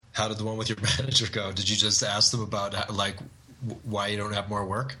how did the one with your manager go? Did you just ask them about like why you don't have more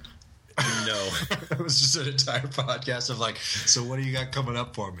work? No. It was just an entire podcast of like, so what do you got coming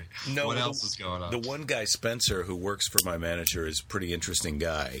up for me? No. What else is going on? The one guy, Spencer, who works for my manager, is a pretty interesting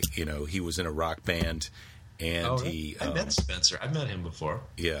guy. You know, he was in a rock band, and I met Spencer. I've met him before.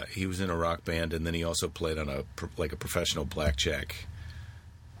 Yeah, he was in a rock band, and then he also played on a professional blackjack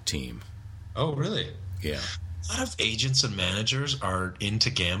team. Oh, really? Yeah. A lot of agents and managers are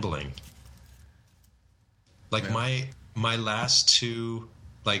into gambling. Like my last two.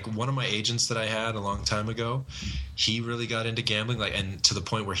 Like one of my agents that I had a long time ago, he really got into gambling, like, and to the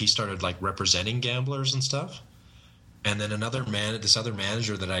point where he started like representing gamblers and stuff. And then this other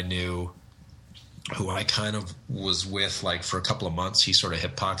manager that I knew, who I kind of was with like for a couple of months, he sort of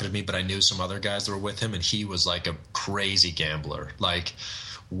hip pocketed me, but I knew some other guys that were with him, and he was like a crazy gambler. Like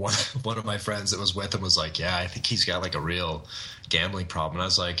one of my friends that was with him was like, yeah, I think he's got like a real gambling problem. And I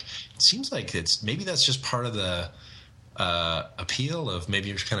was like, it seems like maybe that's just part of the appeal of maybe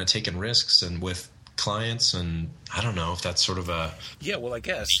you're kind of taking risks and with clients, and I don't know if that's sort of a well, I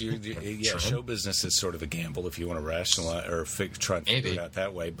guess show business is sort of a gamble if you want to rationalize or try and figure it out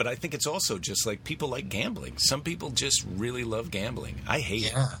that way. But I think it's also just like people like gambling. Some people just really love gambling. I hate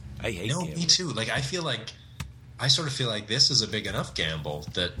it. I hate gambling. Me too. Like I sort of feel like this is a big enough gamble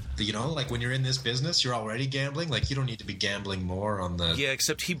that, you know, like when you're in this business, you're already gambling. Like you don't need to be gambling more on the... Yeah,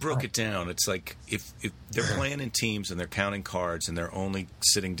 except he broke it down. It's like if they're playing in teams and they're counting cards and they're only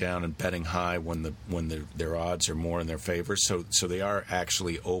sitting down and betting high when their odds are more in their favor. So they are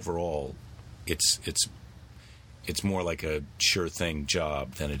actually overall, it's more like a sure thing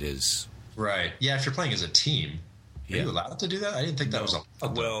job than it is. Right. Yeah, if you're playing as a team, are you allowed to do that? I didn't think that was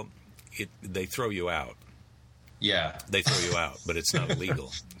allowed. Well, they throw you out. Yeah. They throw you out, but it's not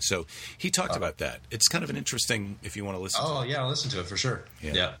illegal. So he talked about that. It's kind of an interesting, if you want to listen to it. Oh, yeah, I'll listen to it for sure.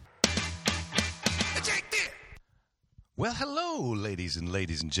 Yeah. Well, hello, ladies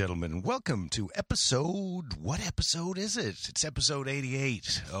and gentlemen. Welcome to what episode is it? It's episode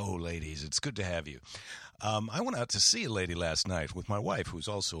 88. Oh, ladies, it's good to have you. I went out to see a lady last night with my wife, who's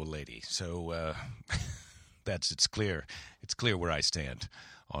also a lady. So it's clear. It's clear where I stand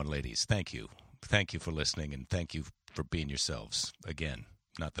on ladies. Thank you. Thank you for listening, and thank you for being yourselves. Again,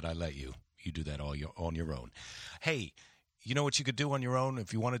 not that I let you. You do that on your own. Hey, you know what you could do on your own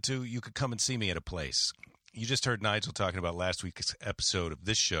if you wanted to? You could come and see me at a place. You just heard Nigel talking about last week's episode of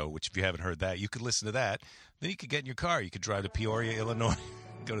this show, which if you haven't heard that, you could listen to that. Then you could get in your car. You could drive to Peoria, Illinois,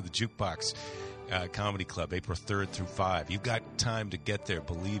 go to the Jukebox Comedy Club, April 3rd through 5. You've got time to get there,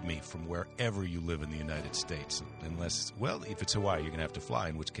 believe me, from wherever you live in the United States. Unless, well, if it's Hawaii, you're going to have to fly,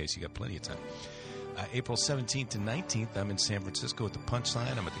 in which case you got plenty of time. April 17th to 19th, I'm in San Francisco at the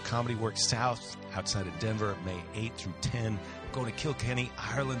Punchline. I'm at the Comedy Works South outside of Denver, May 8th through 10. I'm going to Kilkenny,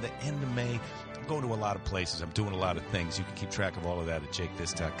 Ireland, the end of May. I'm going to a lot of places. I'm doing a lot of things. You can keep track of all of that at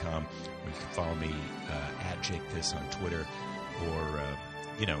jakethis.com. Or you can follow me at jakethis on Twitter, or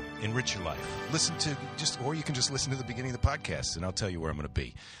enrich your life. Or you can just listen to the beginning of the podcast, and I'll tell you where I'm going to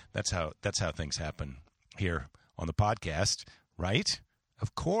be. That's how things happen here on the podcast, right?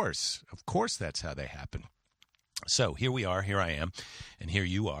 Of course, that's how they happen. So here we are, here I am, and here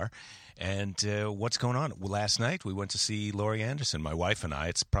you are. And what's going on? Well, last night we went to see Laurie Anderson, my wife and I.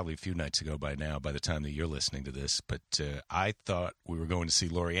 It's probably a few nights ago by now, by the time that you're listening to this. But I thought we were going to see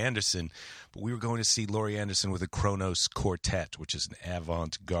Laurie Anderson, but we were going to see Laurie Anderson with a Kronos Quartet, which is an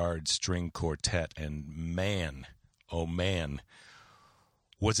avant-garde string quartet. And man, oh man,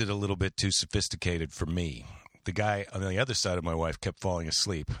 was it a little bit too sophisticated for me. The guy on the other side of my wife kept falling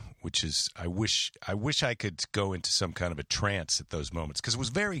asleep, which is, I wish I could go into some kind of a trance at those moments, because it was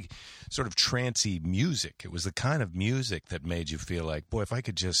very sort of trancey music. It was the kind of music that made you feel like, boy, if I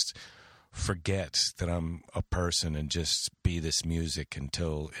could just forget that I'm a person and just be this music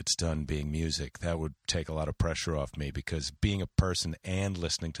until it's done being music, that would take a lot of pressure off me, because being a person and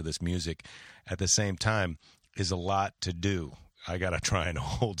listening to this music at the same time is a lot to do. I got to try and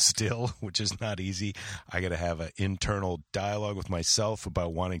hold still, which is not easy. I got to have an internal dialogue with myself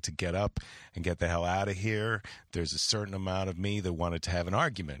about wanting to get up and get the hell out of here. There's a certain amount of me that wanted to have an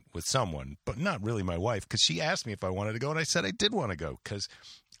argument with someone, but not really my wife, because she asked me if I wanted to go, and I said I did want to go, because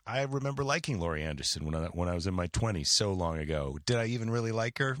I remember liking Laurie Anderson when I was in my 20s so long ago. Did I even really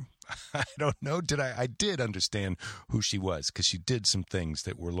like her? I don't know. I did understand who she was, because she did some things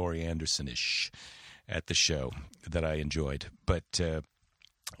that were Laurie Anderson-ish at the show that I enjoyed. But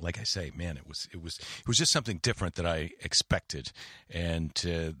like I say, man, it was just something different that I expected, and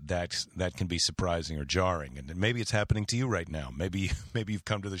that can be surprising or jarring. And maybe it's happening to you right now. Maybe you've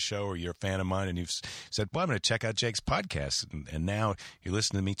come to the show, or you're a fan of mine, and you've said, "Well, I'm going to check out Jake's podcast," and now you're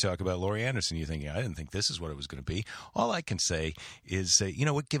listening to me talk about Laurie Anderson. You're thinking, "I didn't think this is what it was going to be." All I can say is, you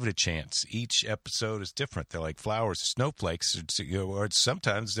know what? Give it a chance. Each episode is different. They're like flowers or snowflakes, or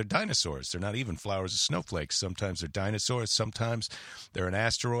sometimes they're dinosaurs. They're not even flowers or snowflakes. Sometimes they're dinosaurs. Sometimes they're an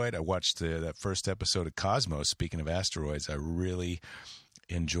asteroid. I watched that first episode of Cosmos. Speaking of asteroids, I really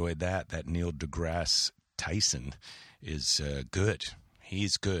enjoyed that. That Neil deGrasse Tyson is good.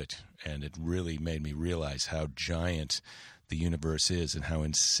 He's good. And it really made me realize how giant the universe is and how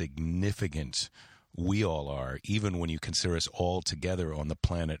insignificant we all are. Even when you consider us all together on the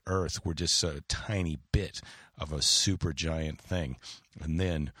planet Earth, we're just a tiny bit of a super giant thing. And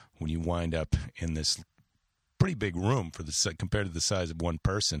then when you wind up in this pretty big room compared to the size of one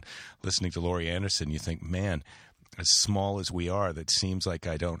person, listening to Laurie Anderson, you think, man, as small as we are, that seems like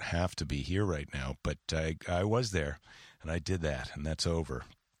I don't have to be here right now. But I was there, and I did that, and that's over.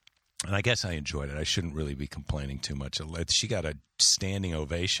 And I guess I enjoyed it. I shouldn't really be complaining too much. She got a standing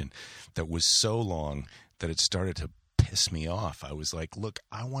ovation that was so long that it started to piss me off. I was like, look,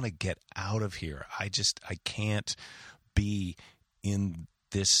 I want to get out of here. I can't be in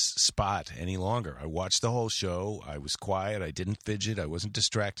this spot any longer. I watched the whole show. I was quiet. I didn't fidget. I wasn't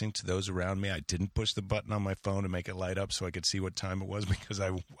distracting to those around me. I didn't push the button on my phone to make it light up so I could see what time it was, because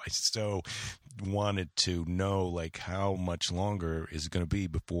I so wanted to know like how much longer is it going to be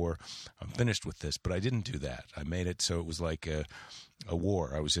before I'm finished with this. But I didn't do that. I made it so it was like a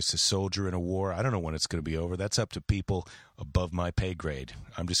war. I was just a soldier in a war. I don't know when it's going to be over. That's up to people above my pay grade.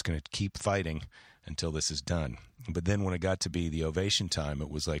 I'm just going to keep fighting until this is done. But then when it got to be the ovation time, it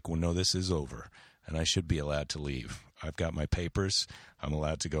was like, well, no, this is over, and I should be allowed to leave. I've got my papers. I'm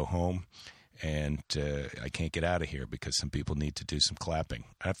allowed to go home, and I can't get out of here because some people need to do some clapping.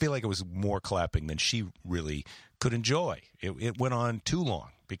 I feel like it was more clapping than she really could enjoy. It went on too long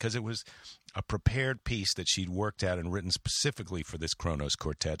because it was a prepared piece that she'd worked out and written specifically for this Kronos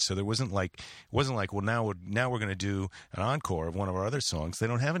Quartet. So it wasn't like, well, now we're going to do an encore of one of our other songs. They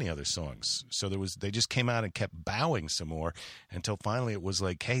don't have any other songs. So they just came out and kept bowing some more until finally it was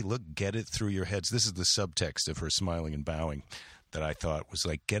like, hey, look, get it through your heads. This is the subtext of her smiling and bowing that I thought was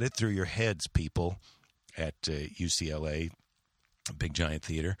like, get it through your heads, people, at UCLA, Big Giant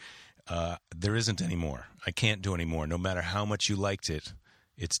Theater. There isn't any more. I can't do any more. No matter how much you liked it,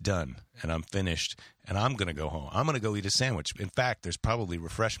 it's done, and I'm finished, and I'm going to go home. I'm going to go eat a sandwich. In fact, there's probably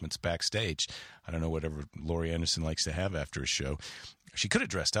refreshments backstage. I don't know whatever Laurie Anderson likes to have after a show. She could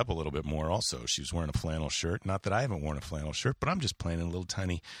have dressed up a little bit more also. She was wearing a flannel shirt. Not that I haven't worn a flannel shirt, but I'm just playing in little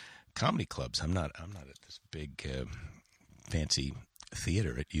tiny comedy clubs. I'm not at this big fancy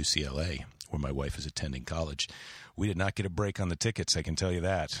theater at UCLA where my wife is attending college. We did not get a break on the tickets, I can tell you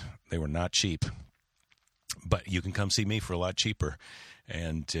that. They were not cheap. But you can come see me for a lot cheaper.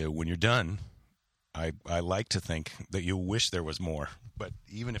 And when you're done, I like to think that you'll wish there was more. But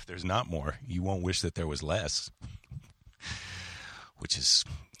even if there's not more, you won't wish that there was less, which is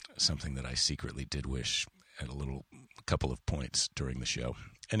something that I secretly did wish at a couple of points during the show.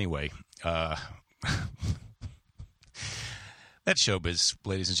 Anyway, that's showbiz,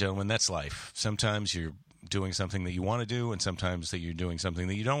 ladies and gentlemen. That's life. Sometimes you're doing something that you want to do, and sometimes that you're doing something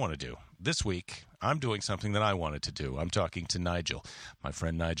that you don't want to do. This week, I'm doing something that I wanted to do. I'm talking to Nigel, my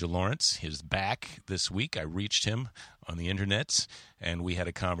friend Nigel Lawrence. He's back this week. I reached him on the internet, and we had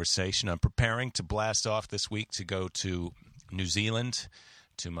a conversation. I'm preparing to blast off this week to go to New Zealand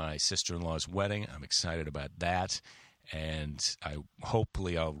to my sister-in-law's wedding. I'm excited about that, and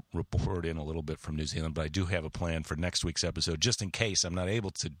hopefully I'll report in a little bit from New Zealand, but I do have a plan for next week's episode, just in case I'm not able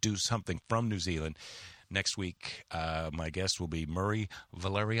to do something from New Zealand. Next week, my guest will be Murray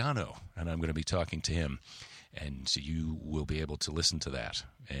Valeriano, and I'm going to be talking to him. And so you will be able to listen to that.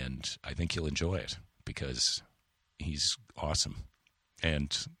 And I think you'll enjoy it because he's awesome.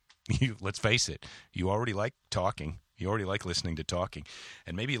 And let's face it, you already like talking. You already like listening to talking.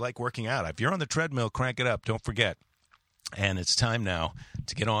 And maybe you like working out. If you're on the treadmill, crank it up. Don't forget. And it's time now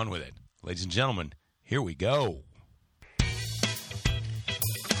to get on with it. Ladies and gentlemen, here we go.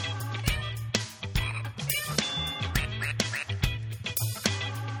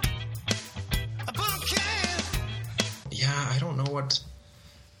 I don't know what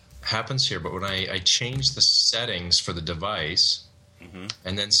happens here, but when I change the settings for the device,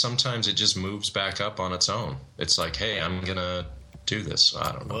 and then sometimes it just moves back up on its own. It's like, hey, I'm going to do this.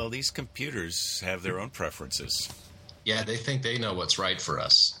 I don't know. Well, these computers have their own preferences. Yeah, they think they know what's right for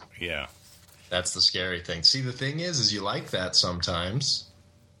us. Yeah. That's the scary thing. See, the thing is you like that sometimes,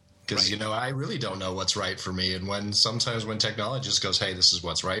 Because, Right. I really don't know what's right for me. And sometimes when technology just goes, hey, this is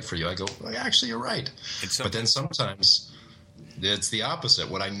what's right for you, I go, well, actually, you're right. But then sometimes it's the opposite.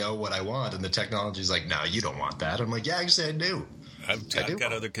 When I know what I want and the technology's like, no, you don't want that. I'm like, yeah, actually, I do. I've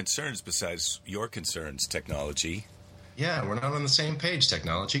got other concerns besides your concerns, technology. Yeah, we're not on the same page,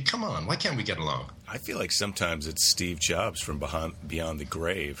 technology. Come on, why can't we get along? I feel like sometimes it's Steve Jobs from Beyond the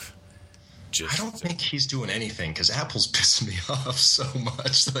Grave. I don't think he's doing anything because Apple's pissing me off so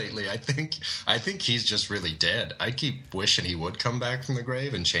much lately. I think he's just really dead. I keep wishing he would come back from the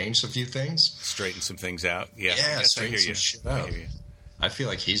grave and change a few things. Straighten some things out. Yeah, straighten some shit out. I feel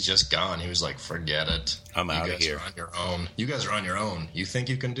like he's just gone. He was like, forget it. I'm out of here. You guys are on your own. You guys are on your own. You think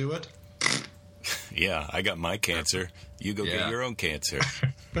you can do it? Yeah, I got my cancer. You go get your own cancer.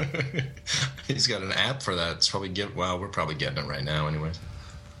 He's got an app for that. It's probably we're probably getting it right now anyway.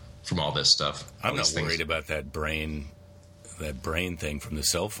 From all this stuff. I'm not worried about that brain thing from the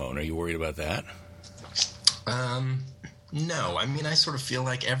cell phone. Are you worried about that? No. I mean, I sort of feel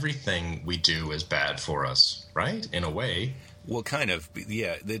like everything we do is bad for us, right? In a way. Well, kind of.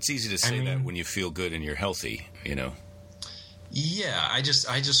 Yeah, it's easy to say that when you feel good and you're healthy, Yeah, I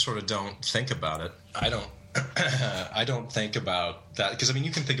just sort of don't think about it. I don't think about that because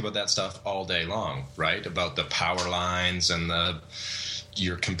you can think about that stuff all day long, right? About the power lines and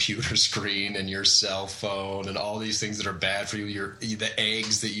your computer screen and your cell phone and all these things that are bad for you, the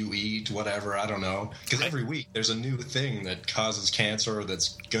eggs that you eat, whatever, I don't know. Because every week there's a new thing that causes cancer or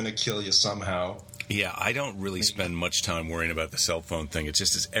that's going to kill you somehow. Yeah, I don't really spend much time worrying about the cell phone thing. It's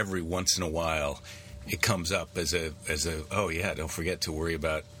just as every once in a while it comes up as a oh yeah, don't forget to worry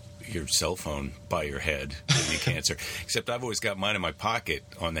about your cell phone by your head giving you cancer. Except I've always got mine in my pocket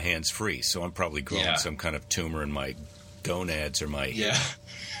on the hands-free, so I'm probably growing some kind of tumor in my gonads or my hip.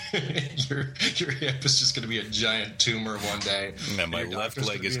 your hip is just going to be a giant tumor one day. Yeah, my left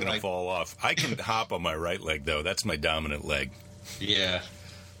leg is going to fall off. I can hop on my right leg, though. That's my dominant leg. Yeah.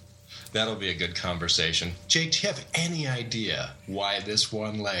 That'll be a good conversation. Jake, do you have any idea why this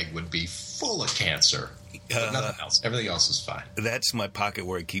one leg would be full of cancer? But nothing else. Everything else is fine. That's my pocket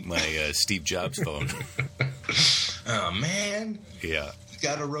where I keep my Steve Jobs phone. Oh, man. Yeah. You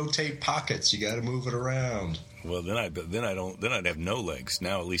got to rotate pockets. You got to move it around. Well, then I'd have no legs.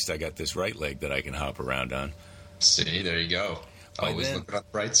 Now at least I got this right leg that I can hop around on. See, there you go. Always looking on the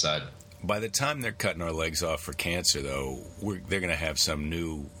bright side. By the time they're cutting our legs off for cancer, though, they're going to have some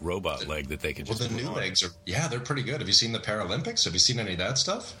new robot leg that they can just. Well, the new legs they're pretty good. Have you seen the Paralympics? Have you seen any of that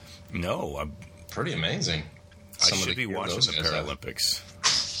stuff? No, I'm pretty amazing. I should be watching the Paralympics.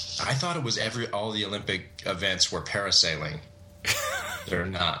 I thought it was all the Olympic events were parasailing. They're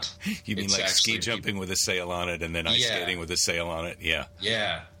not. You mean like ski jumping with a sail on it and then ice skating with a sail on it? Yeah.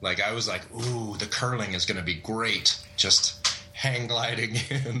 Yeah. Like I was like, ooh, the curling is going to be great. Just hang gliding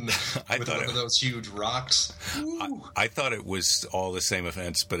in with one of those huge rocks. I thought it was all the same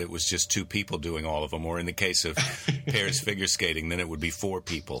events, but it was just two people doing all of them. Or in the case of pairs figure skating, then it would be four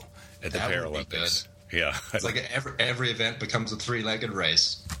people at the Paralympics. Yeah. It's like every event becomes a three-legged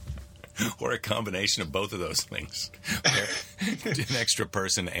race. Or a combination of both of those things. An extra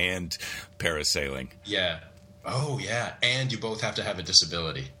person and parasailing. Yeah. Oh, yeah. And you both have to have a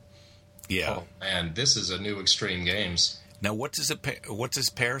disability. Yeah. Oh, man, this is a new Extreme Games. Now, what does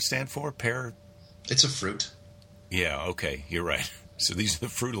PAR stand for? PAR? It's a fruit. Yeah, okay. You're right. So these are the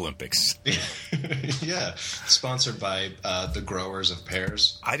Fruit Olympics. Yeah. Sponsored by the growers of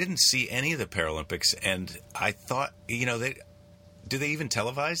pears. I didn't see any of the Paralympics, and I thought, do they even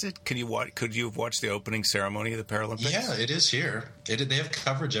televise it? Could you have watched the opening ceremony of the Paralympics? Yeah, it is here. They have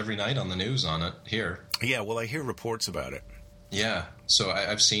coverage every night on the news on it here. Yeah, well, I hear reports about it. Yeah, so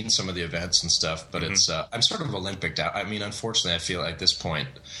I've seen some of the events and stuff, but it's I'm sort of Olympic out. I mean, unfortunately, I feel at this point,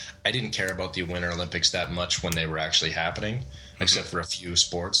 I didn't care about the Winter Olympics that much when they were actually happening, except for a few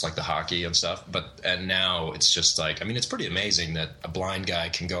sports like the hockey and stuff. And now it's just like, I mean, it's pretty amazing that a blind guy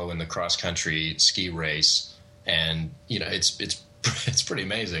can go in the cross country ski race, and it's pretty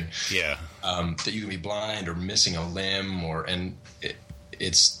amazing. Yeah, that you can be blind or missing a limb,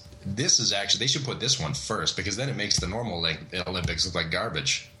 This is actually, they should put this one first because then it makes the normal Olympics look like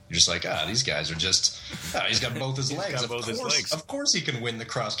garbage. You're just like, these guys are just, he's got both his legs. Of course he can win the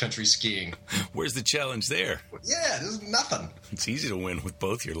cross-country skiing. Where's the challenge there? Yeah, there's nothing. It's easy to win with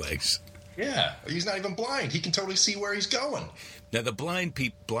both your legs. Yeah, he's not even blind. He can totally see where he's going. Now, the blind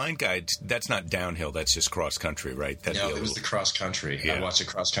guy, that's not downhill. That's just cross-country, right? No, it was the cross-country. Yeah. I watched a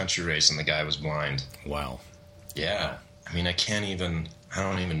cross-country race, and the guy was blind. Wow. Yeah. I mean, I can't even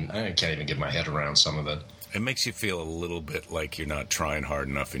get my head around some of it. It makes you feel a little bit like you're not trying hard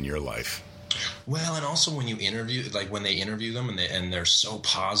enough in your life. Well, and also when you interview, like when they interview them and they're so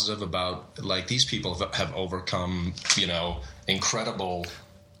positive about, like, these people have overcome, incredible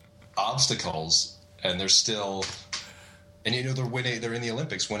obstacles, and they're still, and they're in the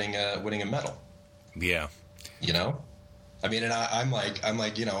Olympics winning a medal. Yeah. I mean, and I'm like,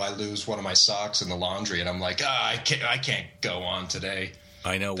 I lose one of my socks in the laundry, and I'm like, I can't go on today.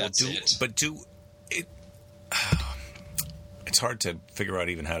 I know. That's it. But it's hard to figure out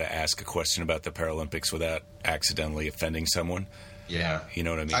even how to ask a question about the Paralympics without accidentally offending someone. Yeah. You know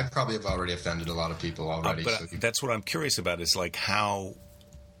what I mean? I probably have already offended a lot of people already. But that's what I'm curious about is, like, how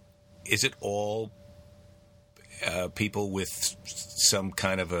is it all people with some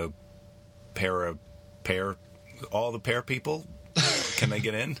kind of a pair, all the pair people? Can they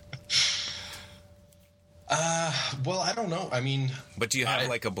get in? Well, I don't know. I mean... But do you have,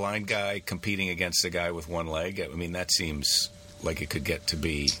 like, a blind guy competing against a guy with one leg? I mean, that seems like it could get to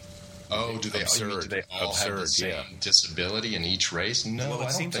be... Oh, do they all have the same disability in each race? No, well,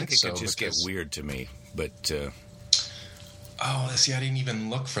 it seems like it could just get weird to me. But... see, I didn't even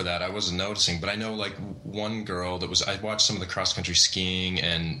look for that. I wasn't noticing. But I know, like, one girl I watched some of the cross-country skiing,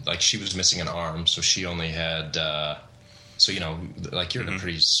 and, like, she was missing an arm, so she only had... So, like, you're at a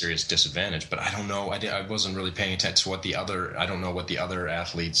pretty serious disadvantage. But I don't know. I wasn't really paying attention to I don't know what the other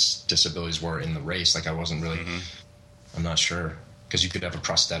athletes' disabilities were in the race. Like, I wasn't really... I'm not sure. Because you could have a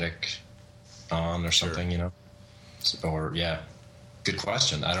prosthetic on or something, Or, yeah. Good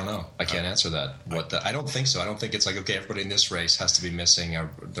question. I don't know. I can't answer that. I don't think so. I don't think it's like, okay, everybody in this race has to be missing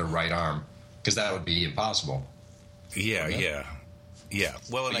their right arm. Because that would be impossible. Yeah.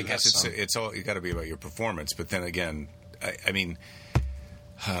 Well, and I guess it's all... You got to be about your performance. But then again... I mean,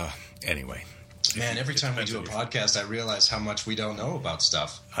 anyway. Man, every time we do a podcast, I realize how much we don't know about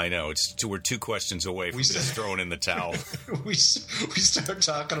stuff. I know. We're 2 questions away from just throwing in the towel. we start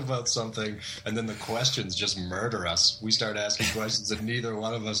talking about something, and then the questions just murder us. We start asking questions that neither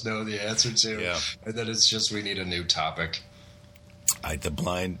one of us know the answer to, and then it's just we need a new topic. The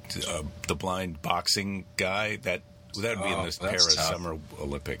blind boxing guy, that would be in the Paris Summer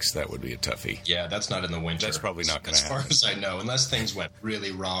Olympics. That would be a toughie. Yeah, that's not in the winter. That's probably not going to happen. As far as I know, unless things went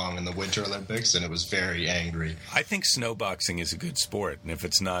really wrong in the Winter Olympics and it was very angry. I think snowboxing is a good sport, and if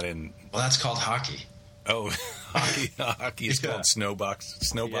it's not in... Well, that's called hockey. Oh, hockey is called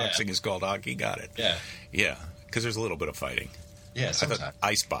snowboxing is called hockey. Got it. Yeah, because there's a little bit of fighting. Yeah, sometimes. I thought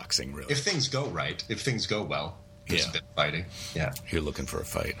ice boxing, really. If things go right, if things go well, there's a bit of fighting. Yeah. You're looking for a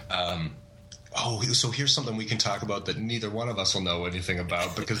fight. So here's something we can talk about that neither one of us will know anything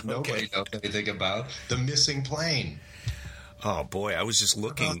about because nobody knows anything about the missing plane. Oh boy, I was just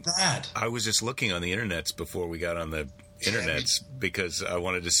looking about that. I was just looking on the internets before we got on the internets because I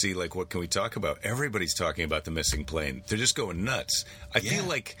wanted to see, like, what can we talk about? Everybody's talking about the missing plane. They're just going nuts. I feel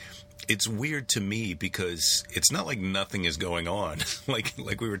like it's weird to me because it's not like nothing is going on.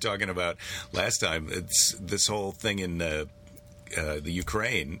 like we were talking about last time. It's this whole thing in the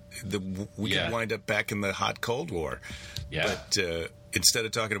Ukraine. We could wind up back in the hot Cold War. Yeah. But instead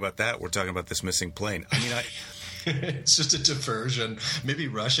of talking about that, we're talking about this missing plane. I mean, it's just a diversion. Maybe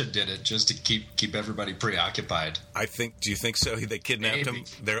Russia did it just to keep everybody preoccupied. Do you think so? They kidnapped him?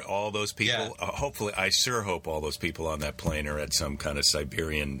 They're all those people? Yeah. Hopefully, I sure hope all those people on that plane are at some kind of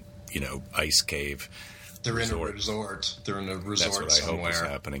Siberian, ice cave. They're in a resort. They're in a resort somewhere. That's what I hope is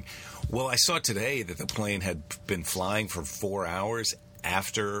happening. Well, I saw today that the plane had been flying for 4 hours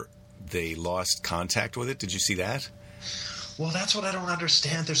after they lost contact with it. Did you see that? Well, that's what I don't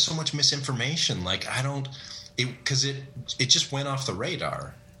understand. There's so much misinformation. Like, because it just went off the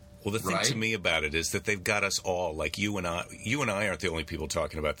radar. Well, the thing to me about it is that they've got us all, like you and I aren't the only people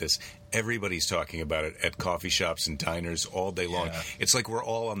talking about this. Everybody's talking about it at coffee shops and diners all day long. It's like we're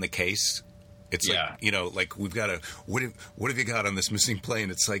all on the case. It's like, like we've got what have you got on this missing plane?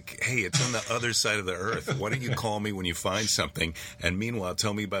 It's like, hey, it's on the other side of the earth. Why don't you call me when you find something? And meanwhile,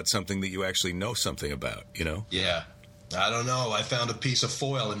 tell me about something that you actually know something about, Yeah. I don't know. I found a piece of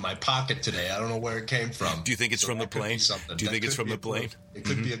foil in my pocket today. I don't know where it came from. Do you think it's from the plane? Do you think it's from the plane? It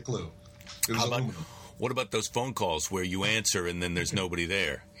could be a clue. It was aluminum. What about those phone calls where you answer and then there's nobody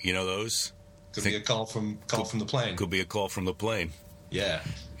there? You know those? Could be a call from the plane. Could be a call from the plane. Yeah.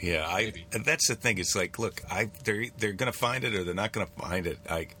 Yeah, and that's the thing. It's like, look, they're going to find it or they're not going to find it.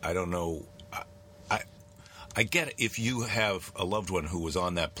 I don't know. I get it. If you have a loved one who was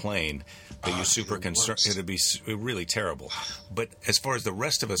on that plane that you're super concerned, it'd be really terrible. But as far as the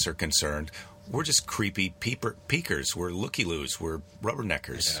rest of us are concerned, we're just creepy peekers. We're looky-loos. We're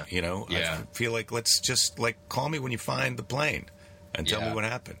rubberneckers, Yeah. I feel like let's just, call me when you find the plane and tell me what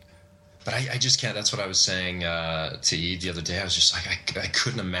happened. But I just can't. That's what I was saying to Eve the other day. I was just like, I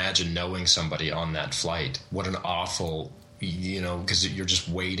couldn't imagine knowing somebody on that flight. What an awful, because you're just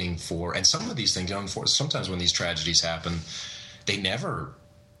waiting for. And some of these things, sometimes when these tragedies happen, they never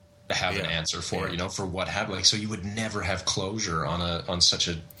have an answer for it. For what happened. Like, so you would never have closure on such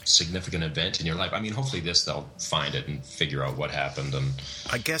a significant event in your life. I mean, hopefully they'll find it and figure out what happened. And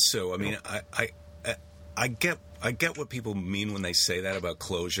I guess so. I mean, I get what people mean when they say that about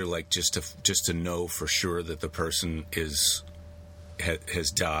closure, like just to know for sure that the person has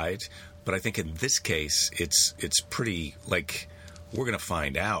died. But I think in this case, it's pretty like we're going to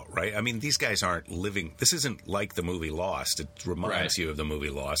find out, right? I mean, these guys aren't living. This isn't like the movie Lost. It reminds you of the movie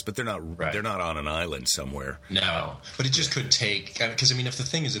Lost, but they're not. Right. They're not on an island somewhere. No, but it just could take, because I mean, if the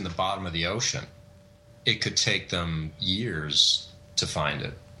thing is in the bottom of the ocean, it could take them years to find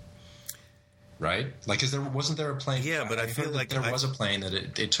it. Right? Like, wasn't there a plane? Yeah, but I feel like there was a plane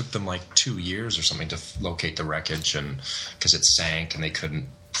that it took them like 2 years or something to locate the wreckage, and because it sank and they couldn't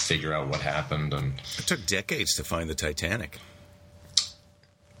figure out what happened. And it took decades to find the Titanic.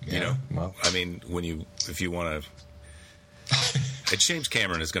 Yeah, well, I mean, if you want to, James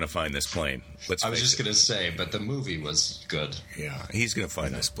Cameron is going to find this plane. I was just going to say, but the movie was good. Yeah, he's going to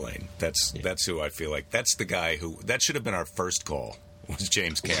find this plane. That's who I feel like. That's the guy that should have been our first call. Was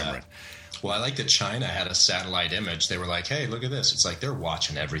James Cameron. Yeah. Well, I like that China had a satellite image. They were like, hey, look at this. It's like they're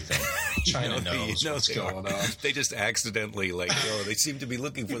watching everything. China knows what's going on. They just accidentally, they seem to be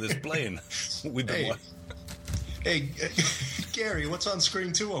looking for this plane. We've been Hey, Gary, what's on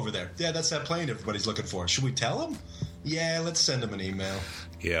screen 2 over there? Yeah, that's that plane everybody's looking for. Should we tell them? Yeah, let's send them an email.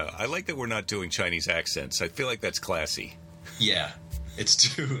 Yeah, I like that we're not doing Chinese accents. I feel like that's classy. Yeah. It's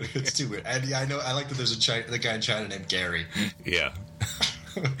too weird. And I know. I like that there's the guy in China named Gary. Yeah.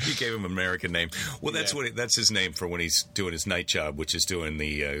 He gave him an American name. Well, that's his name for when he's doing his night job, which is doing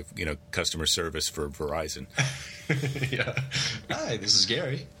the customer service for Verizon. Yeah. Hi, this is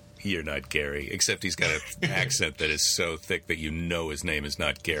Gary. You're not Gary, except he's got an accent that is so thick that his name is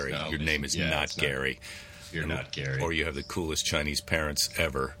not Gary. Your name is not Gary. You're not Gary. Or you have the coolest Chinese parents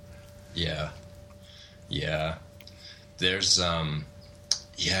ever. Yeah. Yeah. There's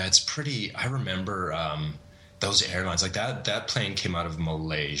it's pretty. I remember those airlines, like that plane came out of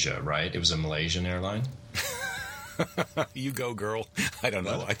Malaysia, right? It was a Malaysian airline. You go, girl. I don't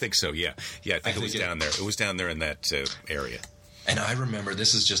know. What? I think so. Yeah. I think it was down there. It was down there in that area. And I remember,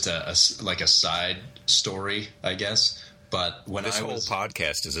 this is just a side story, I guess. But when this whole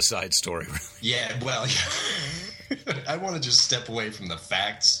podcast is a side story. Yeah. Well, yeah. I want to just step away from the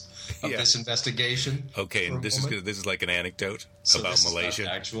facts of this investigation. Okay, and this is like an anecdote about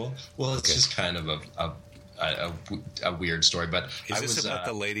Malaysia. Actual. Well, it's just kind of a weird story. But is this about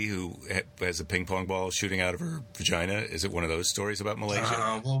the lady who has a ping pong ball shooting out of her vagina? Is it one of those stories about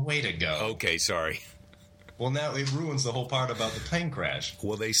Malaysia? Well, way to go. Okay, sorry. Well, now it ruins the whole part about the plane crash.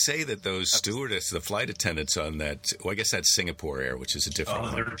 Well, they say that those stewardess, the flight attendants on that, I guess that's Singapore Air, which is a different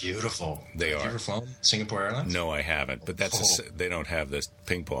one. Oh, they're beautiful. They are. Have you ever flown Singapore Airlines? No, I haven't. But they don't have this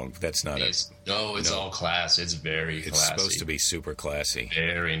ping pong. That's not it's all class. It's very classy. It's supposed to be super classy.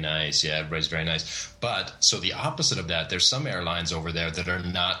 Very nice. Yeah, everybody's very nice. But, so the opposite of that, there's some airlines over there that are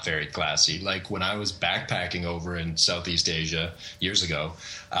not very classy. Like when I was backpacking over in Southeast Asia years ago,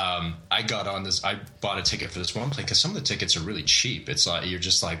 I bought a ticket for this one plane because some of the tickets are really cheap. It's like, you're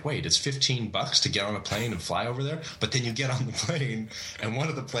just like, wait, it's $15 to get on a plane and fly over there? But then you get on the plane, and one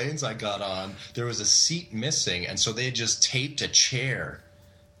of the planes I got on, there was a seat missing, and so they had just taped a chair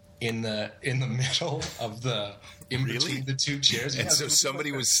in the middle of between the two chairs. And so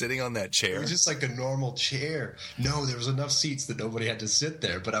somebody was sitting on that chair? It was just like a normal chair. No, there was enough seats that nobody had to sit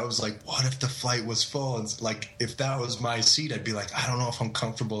there. But I was like, what if the flight was full? And like, if that was my seat, I'd be like, I don't know if I'm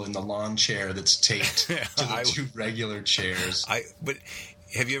comfortable in the lawn chair that's taped to the two regular chairs. But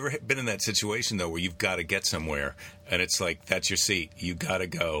have you ever been in that situation, though, where you've got to get somewhere, and it's like, that's your seat. You got to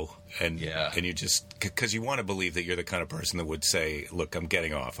go. And you just, because you want to believe that you're the kind of person that would say, look, I'm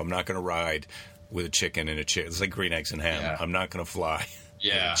getting off. I'm not going to ride with a chicken in a chair. It's like green eggs and ham. Yeah. I'm not going to fly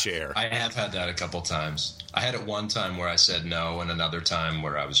in a chair. I have had that a couple times. I had it one time where I said no, and another time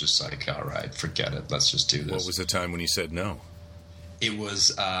where I was just like, all right, forget it. Let's just do this. What was the time when you said no? It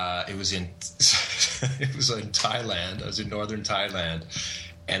was in Thailand. I was in northern Thailand,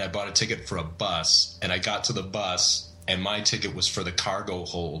 and I bought a ticket for a bus, and I got to the bus, and my ticket was for the cargo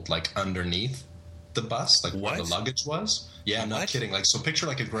hold, like underneath the bus, like where the luggage was. Yeah, I'm not kidding. Like, so picture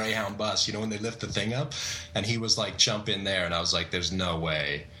like a Greyhound bus, when they lift the thing up, and he was like, jump in there, and I was like, there's no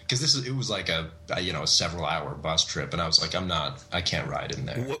way, because it was like a several hour bus trip, and I was like, I can't ride in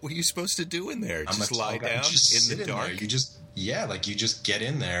there. What were you supposed to do in there? Just lie down in the dark? you just get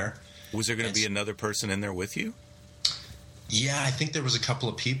in there, Was there going to be another person in there with you? Yeah, I think there was a couple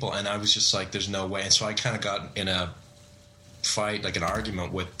of people, and I was just like, there's no way. And so I kind of got in a fight, like an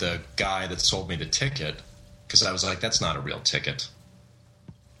argument with the guy that sold me the ticket, because I was like, that's not a real ticket.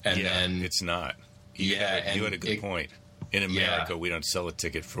 And then it's not. You had a good point. In America, we don't sell a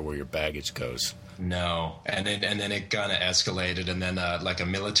ticket for where your baggage goes. No. And then it kind of escalated, and then like a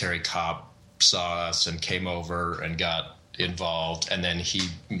military cop saw us and came over and got involved, and then he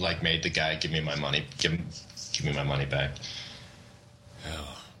like made the guy give me my money back.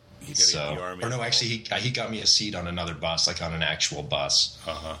 Oh, or no, actually, he got me a seat on another bus, like on an actual bus.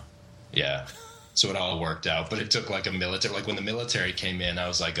 Yeah, so it all worked out. But it took like a military. Like when the military came in, I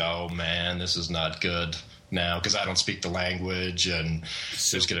was like, oh man, this is not good now, because I don't speak the language, and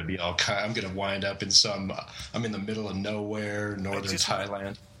there's going to be all kind. I'm going to wind up in I'm in the middle of nowhere, northern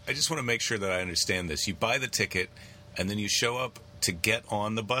Thailand. I just want to make sure that I understand this. You buy the ticket, and then you show up to get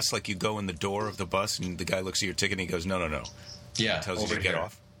on the bus, like you go in the door of the bus, and the guy looks at your ticket and he goes, no. Yeah, tells you to get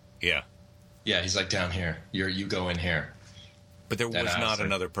off. Yeah. Yeah, he's like, down here. You go in here. But there was not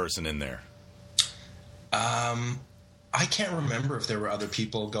another person in there. I can't remember if there were other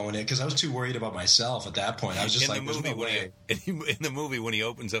people going in, because I was too worried about myself at that point. I was just in the movie, when he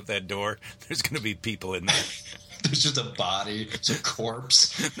opens up that door, there's going to be people in there. There's just a body, it's a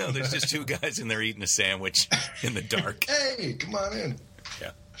corpse. No, there's just two guys in there eating a sandwich in the dark. Hey, come on in.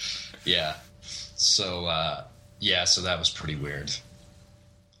 Yeah. So, so that was pretty weird.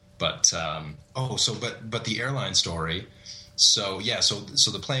 But, but the airline story. So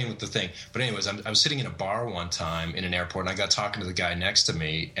the plane with the thing. But anyways, I was sitting in a bar one time in an airport, and I got talking to the guy next to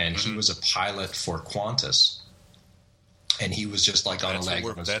me, and he was a pilot for Qantas. And he was just like on a leg.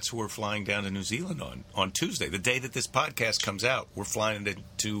 That's who we're flying down to New Zealand on Tuesday. The day that this podcast comes out, we're flying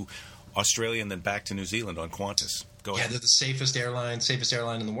to Australia and then back to New Zealand on Qantas. Go ahead. Yeah, they're the safest airline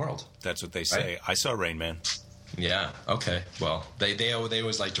in the world. That's what they say. Right? I saw Rain Man. Yeah. Okay. Well, they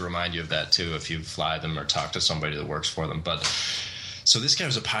always like to remind you of that too if you fly them or talk to somebody that works for them. But so this guy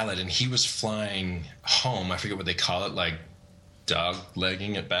was a pilot, and he was flying home. I forget what they call it, like dog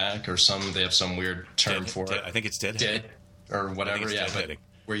legging it back or some. They have some weird term for it. I think it's deadheading. Dead or whatever. Yeah, but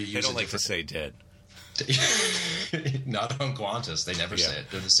where you use they don't like to say dead. Not on Qantas. They never say it.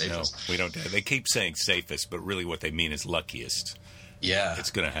 They're the safest. No, we don't. They keep saying safest, but really what they mean is luckiest. Yeah,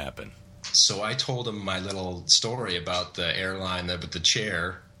 it's going to happen. So I told him my little story about the airline with the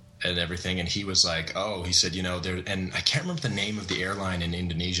chair and everything, and he was like, "Oh," he said, there." And I can't remember the name of the airline in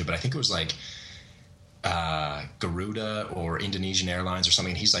Indonesia, but I think it was like Garuda or Indonesian Airlines or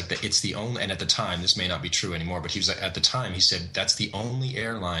something. And he's like, "It's the only." And at the time, this may not be true anymore, but he was like, at the time, he said, "That's the only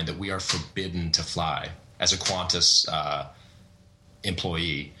airline that we are forbidden to fly as a Qantas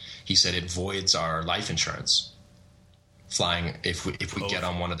employee." He said it voids our life insurance. Flying if we get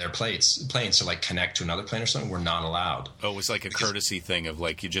on one of their planes to like connect to another plane or something, we're not allowed. Oh, it was like a courtesy thing of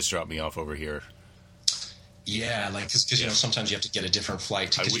like, you just dropped me off over here. Yeah, like because sometimes you have to get a different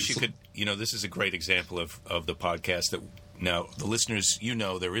flight. I wish you could. This is a great example of the podcast that now the listeners.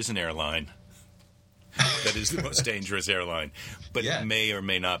 There is an airline that is the most dangerous airline, but it may or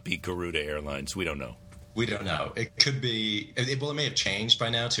may not be Garuda Airlines. We don't know. We don't know. It could be. It may have changed by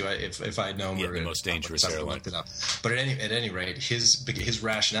now too. If I'd known, the most dangerous airline. Looked it up. But at any rate, his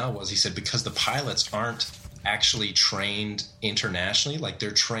rationale was, he said, because the pilots aren't actually trained internationally, like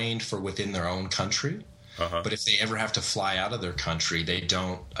they're trained for within their own country. But if they ever have to fly out of their country, they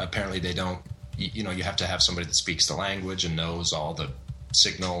don't. Apparently, they don't. You have to have somebody that speaks the language and knows all the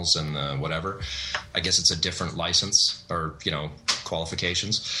signals and whatever. I guess it's a different license or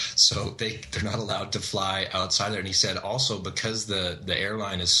qualifications, so they're not allowed to fly outside there. And he said also, because the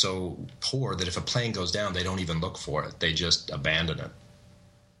airline is so poor that if a plane goes down, they don't even look for it, they just abandon it,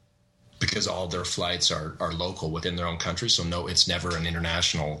 because all their flights are local within their own country. So no, it's never an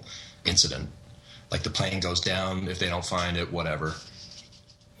international incident. Like the plane goes down, if they don't find it, whatever.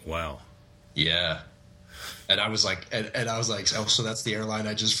 Wow. Yeah. And I was like, oh, so that's the airline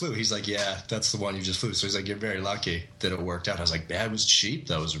I just flew? He's like, yeah, that's the one you just flew. So he's like, you're very lucky that it worked out. I was like, man, it was cheap,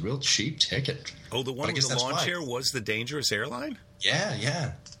 though. It was a real cheap ticket. Oh, the one with the lawn chair was the dangerous airline?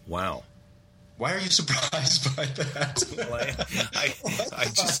 Yeah. Wow. Why are you surprised by that? Well,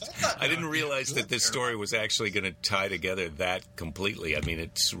 I didn't realize that this story was actually going to tie together that completely. I mean,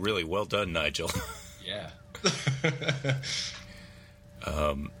 it's really well done, Nigel. Yeah.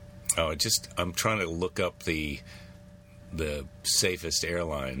 I'm trying to look up the safest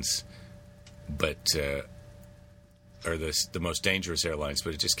airlines, or the most dangerous airlines,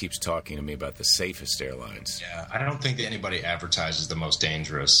 but it just keeps talking to me about the safest airlines. Yeah, I don't think that anybody advertises the most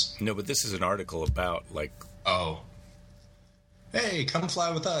dangerous. No, but this is an article about like. Oh. hey, come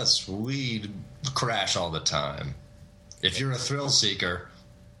fly with us. We crash all the time. If you're a thrill seeker,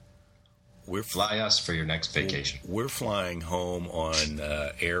 fly us for your next vacation. We're flying home on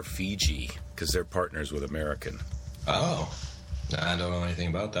Air Fiji because they're partners with American. Oh, I don't know anything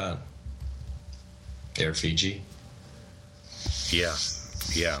about that. Air Fiji? Yeah.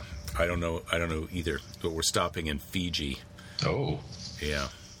 I don't know either, but we're stopping in Fiji. Oh. Yeah.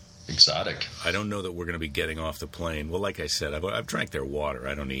 Exotic. I don't know that we're going to be getting off the plane. Well, like I said, I've drank their water.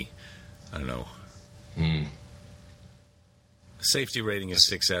 I don't know. Safety rating is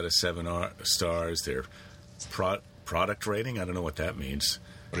 6 out of 7 stars. Their product rating, I don't know what that means.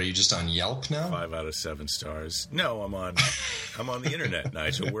 What, are you just on Yelp now? 5 out of 7 stars. No, I'm on the internet,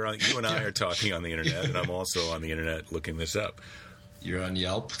 Nigel. You and I are talking on the internet, and I'm also on the internet looking this up. You're on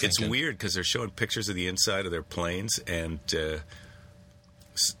Yelp? It's weird because they're showing pictures of the inside of their planes, and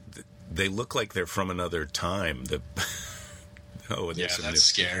they look like they're from another time. That's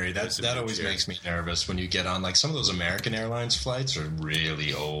scary. That always makes me nervous when you get on, like, some of those American Airlines flights are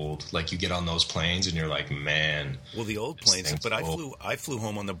really old. Like, you get on those planes and you're like, man. Well, the old planes, but I flew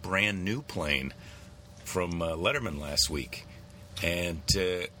home on the brand new plane from Letterman last week, and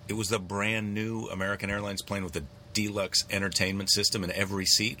it was the brand new American Airlines plane with the deluxe entertainment system in every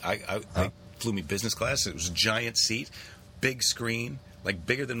seat. They flew me business class. It was a giant seat, big screen, like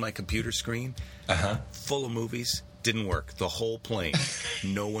bigger than my computer screen, full of movies. Didn't work. The whole plane.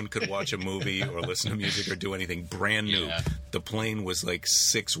 No one could watch a movie or listen to music or do anything. Brand new. Yeah. The plane was like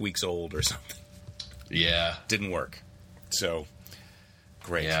 6 weeks old or something. Yeah. Didn't work. So,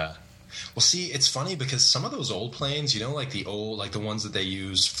 great. Yeah. Well, see, it's funny because some of those old planes, like the ones that they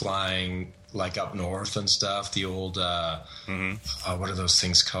use flying like up north and stuff, the old, what are those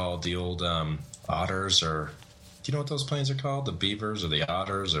things called? The old otters, or... Do you know what those planes are called? The Beavers or the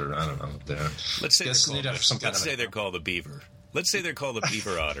Otters, or I don't know. Let's say they're called the Beaver. Let's say they're called the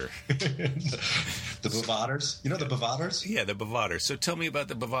Beaver Otter. The Bavatters? You know the Bavatters? Yeah, the Bavatters. So tell me about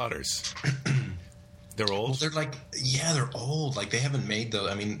the Bavatters. They're old? Well, they're old. Like, they haven't made those.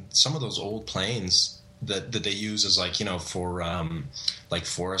 I mean, some of those old planes that they use as, like, for like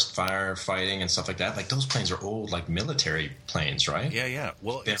forest fire fighting and stuff like that. Like, those planes are old, like military planes, right? Yeah.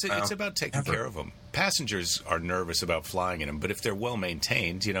 Well, it's about taking care of them. Passengers are nervous about flying in them, but if they're well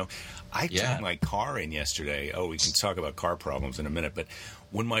maintained, I took my car in yesterday. Oh, we can talk about car problems in a minute. But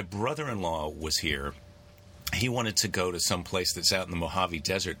when my brother-in-law was here, he wanted to go to some place that's out in the Mojave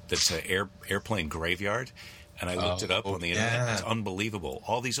Desert that's an airplane graveyard. And I looked it up on the internet. It's unbelievable.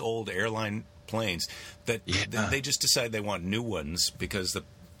 All these old airline planes that they just decide they want new ones because the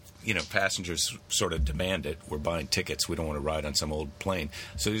passengers sort of demand it. We're buying tickets. We don't want to ride on some old plane.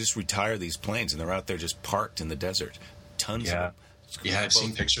 So they just retire these planes, and they're out there just parked in the desert. Tons of them. Yeah, I've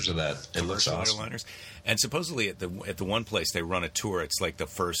seen pictures of that. It looks awesome. Airliners. And supposedly at the one place they run a tour. It's like the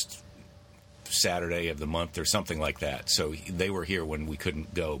first Saturday of the month or something like that. So they were here when we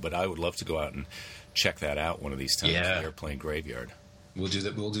couldn't go. But I would love to go out and check that out one of these times. The airplane graveyard. We'll do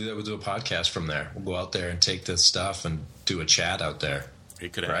that. We'll do a podcast from there. We'll go out there and take this stuff and do a chat out there.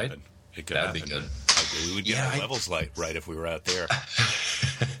 It could happen. It could happen. That'd be good. We would get our levels right if we were out there.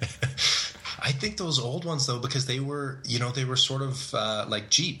 I think those old ones, though, because they were sort of like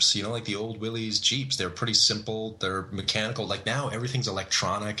Jeeps, like the old Willys Jeeps. They're pretty simple. They're mechanical. Like, now everything's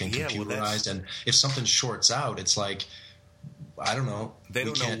electronic and computerized. And if something shorts out, it's like, I don't know. They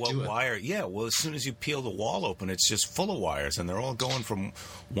don't know what wire. Yeah, well, as soon as you peel the wall open, it's just full of wires, and they're all going from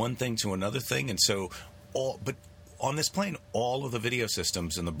one thing to another thing. And so, but on this plane, all of the video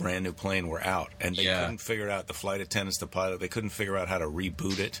systems in the brand new plane were out, and they couldn't figure out, the flight attendants, the pilot, they couldn't figure out how to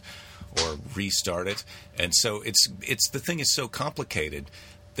reboot it or restart it. And so it's the thing is so complicated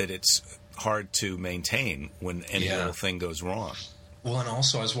that it's hard to maintain when any little thing goes wrong. Well, and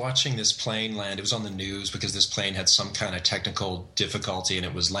also I was watching this plane land. It was on the news because this plane had some kind of technical difficulty and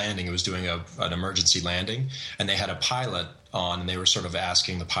it was landing. It was doing an emergency landing, and they had a pilot on, and they were sort of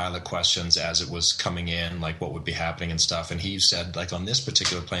asking the pilot questions as it was coming in, like what would be happening and stuff. And he said, like, on this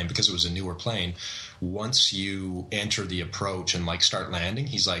particular plane, because it was a newer plane, once you enter the approach and like start landing,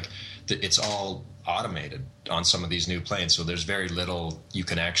 he's like, it's all automated on some of these new planes. So there's very little you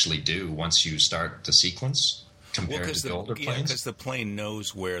can actually do once you start the sequence. Compared to the older planes? Yeah, because the plane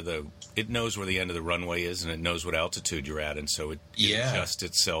knows where the end of the runway is, and it knows what altitude you're at, and so it adjusts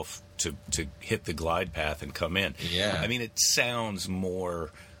itself to hit the glide path and come in. Yeah. I mean, it sounds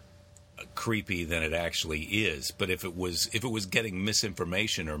more creepy than it actually is, but if it was getting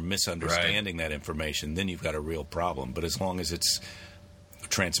misinformation or misunderstanding that information, then you've got a real problem. But as long as it's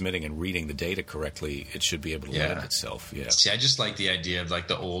transmitting and reading the data correctly, it should be able to land itself. Yeah. See, I just like the idea of like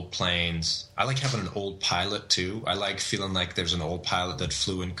the old planes. I like having an old pilot too. I like feeling like there's an old pilot that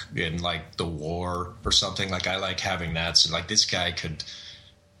flew in like the war or something. Like I like having that. So like this guy could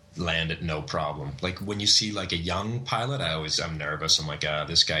land it no problem. Like when you see like a young pilot, I'm nervous. I'm like,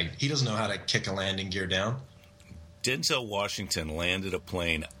 this guy, he doesn't know how to kick a landing gear down. Denzel Washington landed a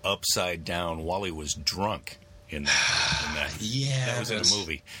plane upside down while he was drunk. In that. Yeah, that was in a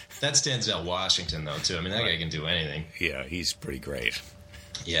movie. That's Denzel Washington, though, too. I mean, that guy can do anything. Yeah, he's pretty great.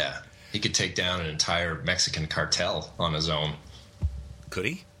 Yeah, he could take down an entire Mexican cartel on his own. Could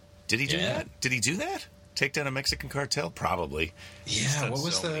he? Did he do that? Did he do that? Take down a Mexican cartel? Probably. Yeah, what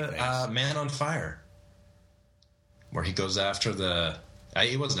was the Man on Fire? Where he goes after the...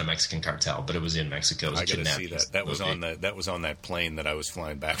 it wasn't a Mexican cartel, but it was in Mexico. It was I got to see that. That was on that plane that I was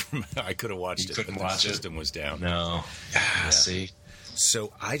flying back from. I could have watched it, but the system was down. No. See.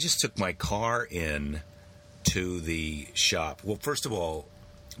 So I just took my car in to the shop. Well, first of all,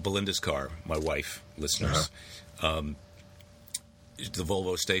 Belinda's car, my wife, listeners, the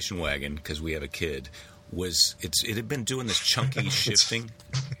Volvo station wagon, because we have a kid, it had been doing this chunky shifting.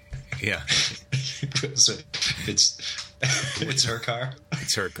 Yeah. So it's her car.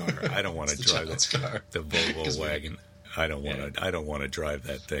 It's her car. I don't want to drive the Volvo wagon. I don't want to drive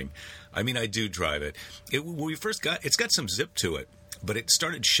that thing. I mean, I do drive it. It's got some zip to it, but it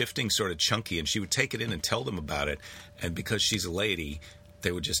started shifting sort of chunky, and she would take it in and tell them about it. And because she's a lady,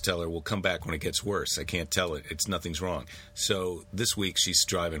 they would just tell her, "We'll come back when it gets worse." I can't tell it. Nothing's wrong. So this week she's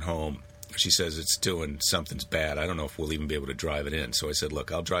driving home. She says something's bad. I don't know if we'll even be able to drive it in. So I said,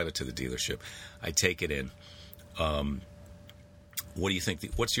 look, I'll drive it to the dealership. I take it in. What do you think?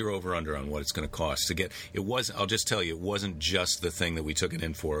 What's your over-under on what it's going to cost to get? I'll just tell you, it wasn't just the thing that we took it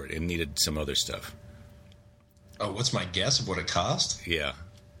in for. It needed some other stuff. Oh, what's my guess of what it cost? Yeah.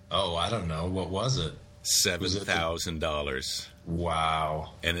 Oh, I don't know. What was it? $7,000.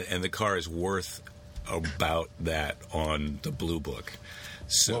 Wow. And the car is worth about that on the Blue Book.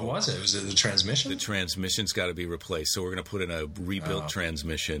 So what was it? Was it the transmission? The transmission's got to be replaced. So we're going to put in a rebuilt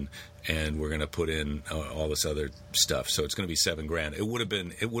transmission, and we're going to put in all this other stuff. So it's going to be $7,000. It would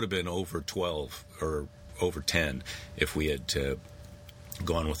have been over 12 or over 10 if we had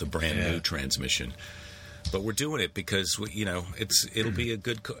gone with a brand new transmission. But we're doing it because it'll be a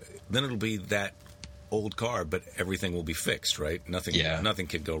good. Then it'll be that old car, but everything will be fixed, right? Nothing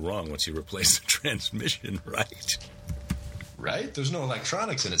can go wrong once you replace the transmission, right? Right? There's no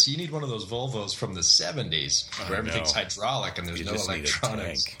electronics in it. So you need one of those Volvos from the 70s where everything's hydraulic and there's no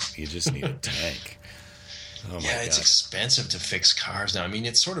electronics. You just need a tank. Oh my God. It's expensive to fix cars now. I mean,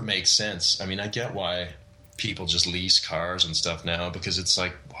 it sort of makes sense. I mean, I get why people just lease cars and stuff now because it's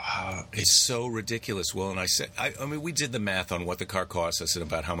like, wow. It's so ridiculous. Well, and I mean, we did the math on what the car cost us and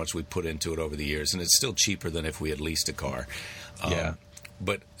about how much we put into it over the years, and it's still cheaper than if we had leased a car.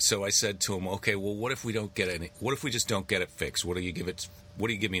 But so I said to him, okay, well, what if we don't get any? What if we just don't get it fixed? What do you give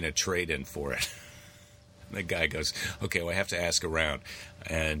me in a trade-in for it? And the guy goes, okay, well, I have to ask around.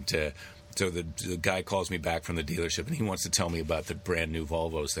 And so the guy calls me back from the dealership, and he wants to tell me about the brand new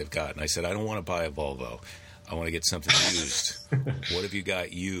Volvos they've got. And I said, I don't want to buy a Volvo. I want to get something used. What have you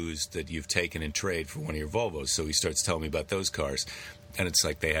got used that you've taken in trade for one of your Volvos? So he starts telling me about those cars. And it's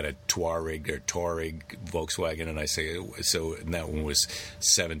like they had a Touareg Volkswagen, and I say, and that one was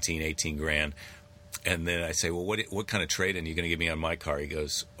 17, 18 grand. And then I say, well, what kind of trade-in are you going to give me on my car? He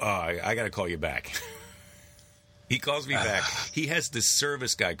goes, I got to call you back. He calls me back. He has the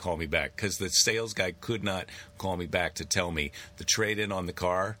service guy call me back because the sales guy could not call me back to tell me the trade-in on the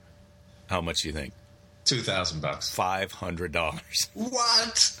car. How much do you think? $2,000. $500.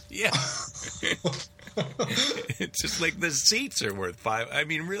 What? Yeah. It's just like the seats are worth $5. I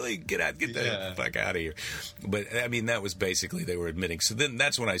mean, really, get the fuck out of here. But I mean, that was basically they were admitting. So then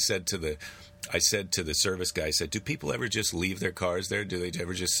that's when I said to the service guy, I said, do people ever just leave their cars there? Do they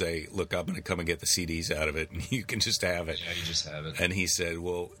ever just say, look, I'm going to come and get the CDs out of it, and you can just have it? Yeah, you just have it. And he said,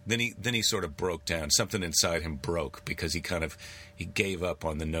 well, then he sort of broke down. Something inside him broke because he gave up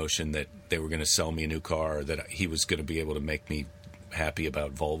on the notion that they were going to sell me a new car or that he was going to be able to make me happy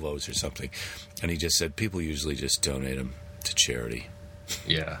about Volvos or something. And he just said, people usually just donate them to charity.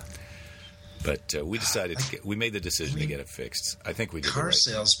 Yeah. But we decided we made the decision to get it fixed. I think we did.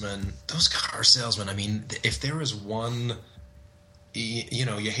 Those car salesmen, I mean, if there is one,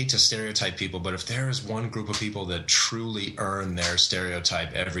 you hate to stereotype people, but if there is one group of people that truly earn their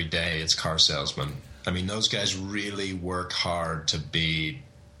stereotype every day, it's car salesmen. I mean, those guys really work hard to be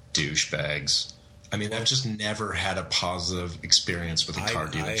douchebags. I mean, I've just never had a positive experience with a car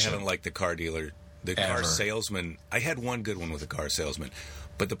dealership. I haven't liked the car dealer The Ever. car salesman, I had one good one with a car salesman.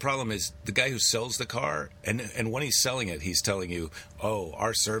 But the problem is the guy who sells the car, and when he's selling it, he's telling you, oh,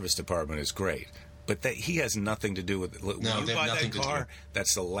 our service department is great. But he has nothing to do with it. When you buy that car,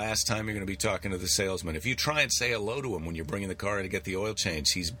 that's the last time you're going to be talking to the salesman. If you try and say hello to him when you're bringing the car in to get the oil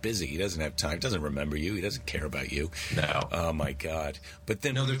change, he's busy. He doesn't have time. He doesn't remember you. He doesn't care about you. No. Oh, my God. But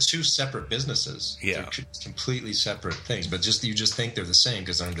then... No, they're two separate businesses. Yeah. They're completely separate things. But you just think they're the same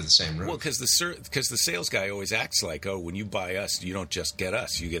because they're under the same roof. Well, because the sales guy always acts like, oh, when you buy us, you don't just get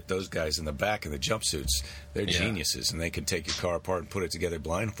us. You get those guys in the back in the jumpsuits. They're geniuses, and they can take your car apart and put it together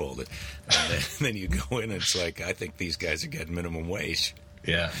blindfolded. And then you go in, and it's like, I think these guys are getting minimum wage.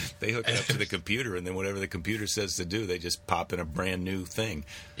 Yeah. They hook it up to the computer, and then whatever the computer says to do, they just pop in a brand new thing.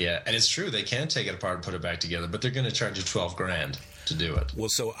 Yeah, and it's true. They can take it apart and put it back together, but they're going to charge you $12,000 to do it. Well,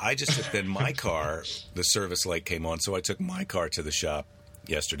 so I just took then my car, the service light came on, so I took my car to the shop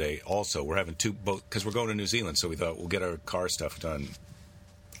yesterday. Also, we're having both, because we're going to New Zealand, so we thought we'll get our car stuff done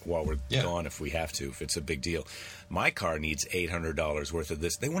while we're gone if we have to, if it's a big deal. My car needs $800 worth of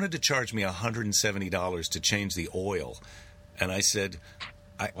this. They wanted to charge me $170 to change the oil. And I said,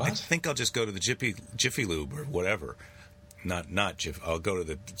 I think I'll just go to the Jiffy Lube or whatever. Not Jiffy. I'll go to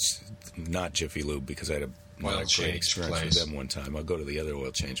the not Jiffy Lube because I had a great experience with them one time. I'll go to the other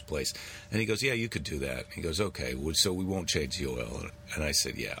oil change place. And he goes, yeah, you could do that. He goes, okay, so we won't change the oil. And I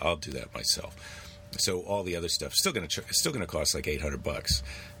said, yeah, I'll do that myself. So all the other stuff still going to cost like $800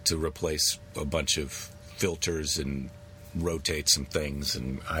 to replace a bunch of filters and rotate some things,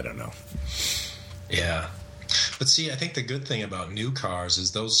 and I don't know. Yeah. But see, I think the good thing about new cars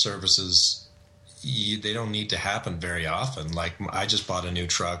is those services, they don't need to happen very often. Like, I just bought a new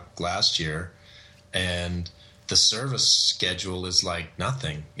truck last year, and the service schedule is like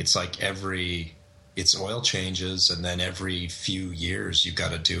nothing. It's like it's oil changes, and then every few years you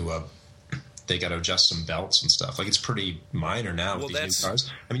got to they got to adjust some belts and stuff. Like, it's pretty minor now with these new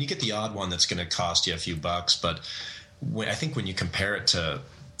cars. I mean, you get the odd one that's going to cost you a few bucks, but I think when you compare it to,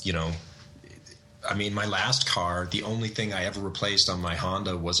 I mean, my last car, the only thing I ever replaced on my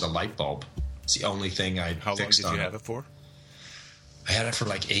Honda was a light bulb. It's the only thing I fixed on it. How long did you have it for? I had it for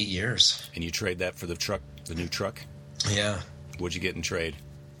like 8 years. And you trade that for the new truck? Yeah. What'd you get in trade?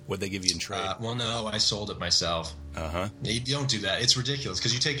 What'd they give you in trade? Well, no, I sold it myself. Uh-huh. You don't do that. It's ridiculous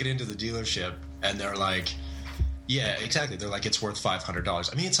because you take it into the dealership and they're like, yeah, exactly. They're like, it's worth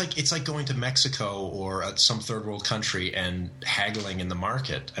 $500. I mean, it's like going to Mexico or some third world country and haggling in the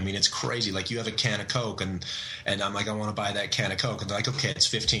market. I mean, it's crazy. Like, you have a can of Coke and I'm like, I want to buy that can of Coke. And they're like, okay, it's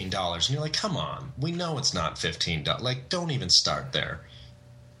 $15. And you're like, come on. We know it's not $15. Like, don't even start there.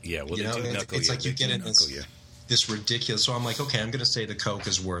 Yeah, well, it's like you get in this ridiculous. So I'm like, okay, I'm going to say the Coke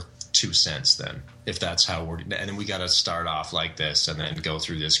is worth 2 cents then, if that's how we're. And then we got to start off like this and then go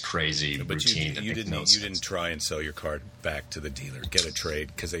through this crazy routine. You didn't try and sell your car back to the dealer, get a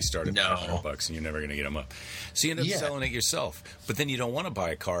trade, because they started at $100 and you're never going to get them up. So you end up selling it yourself. But then you don't want to buy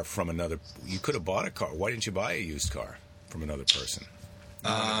a car from another. You could have bought a car. Why didn't you buy a used car from another person?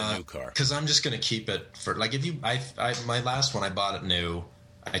 A new car. Because I'm just going to keep it for like my last one I bought it new.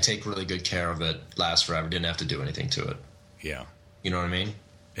 I take really good care of it. Lasts forever. Didn't have to do anything to it. Yeah. You know what I mean?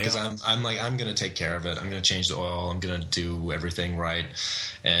 Because I'm going to take care of it. I'm going to change the oil. I'm going to do everything right.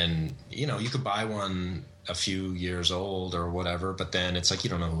 And, you could buy one a few years old or whatever, but then it's like you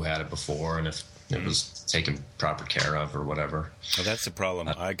don't know who had it before and if it was taken proper care of or whatever. Well, that's the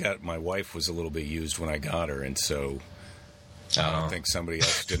problem. My wife was a little bit used when I got her, and so I don't think somebody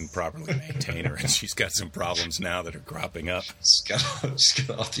else didn't properly maintain her, and she's got some problems now that are cropping up. She's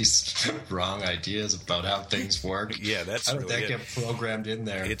got all these wrong ideas about how things work. Yeah, that's how did that get programmed in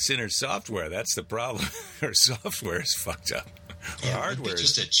there? It's in her software. That's the problem. Her software is fucked up. Her hardware is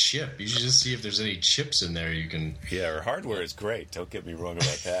just a chip. You should just see if there's any chips in there you can. Yeah, her hardware is great. Don't get me wrong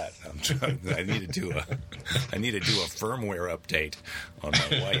about that. I need to do a firmware update on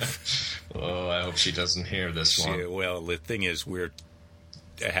my wife. Oh, I hope she doesn't hear this one. Well, the thing is, we're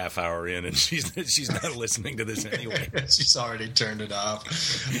a half hour in, and she's not listening to this anyway. She's already turned it off.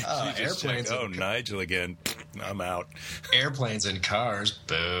 Airplanes. Nigel again. I'm out. Airplanes and cars.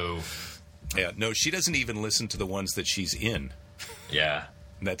 Boo. Yeah, no, she doesn't even listen to the ones that she's in. Yeah.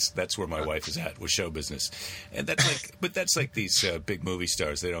 That's where my wife is at with show business. And that's like these big movie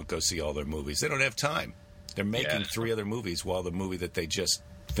stars. They don't go see all their movies. They don't have time. They're making 3 other movies while the movie that they just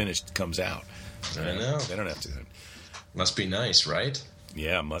finished comes out. I know. They don't have to. Must be nice, right?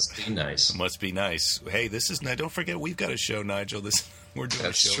 Yeah, must be nice. Must be nice. Hey, don't forget we've got a show, Nigel. We're doing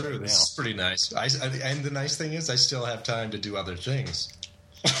a show. That's true. Right this is pretty nice. And the nice thing is I still have time to do other things.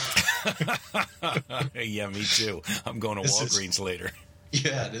 Yeah, me too. I'm going to Walgreens later.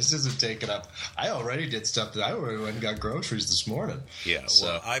 Yeah, this isn't taking up. I already did stuff that I already went and got groceries this morning. Yeah, So,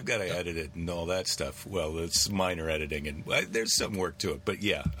 well, I've got to edit it and all that stuff. Well, it's minor editing, and there's some work to it. But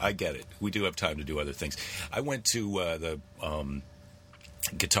yeah, I get it. We do have time to do other things. I went to the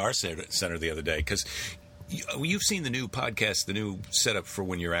Guitar Center the other day because you've seen the new podcast, the new setup for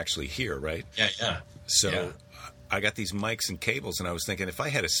when you're actually here, right? Yeah. So Yeah. I got these mics and cables, and I was thinking if I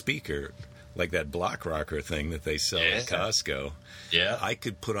had a speaker like that block rocker thing that they sell at Costco, I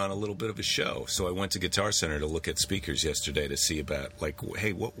could put on a little bit of a show. So I went to Guitar Center to look at speakers yesterday to see about, like,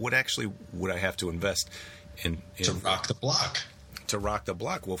 hey, what actually would I have to invest in To rock the block. To rock the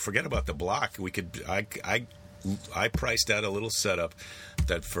block? Well, forget about the block. We could. I priced out a little setup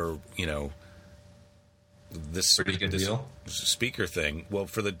that for this Pretty good deal. speaker thing. Well,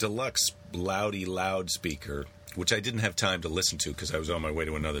 for the deluxe loud speaker, which I didn't have time to listen to because I was on my way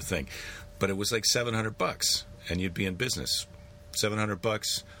to another thing, but it was like $700, and you'd be in business.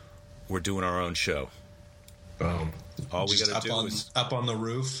 $700. We're doing our own show. Boom. All we got to do is up on the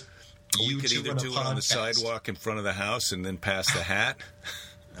roof. we could either do it on the sidewalk in front of the house and then pass the hat.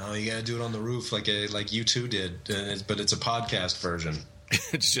 No, you got to do it on the roof like you two did, but it's a podcast version.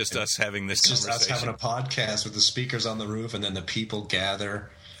 It's just us having this It's just conversation. us having a podcast with the speakers on the roof, and then the people gather.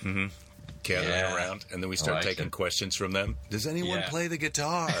 Gathering around, and then we start taking questions from them. Does anyone play the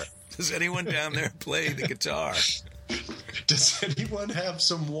guitar? Does anyone down there play the guitar? Does anyone have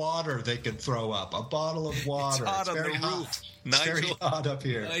some water they could throw up? A bottle of water. It's hot on the very roof. hot. It's very hot up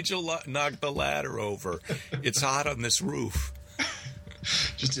here. Nigel knocked the ladder over. It's hot on this roof.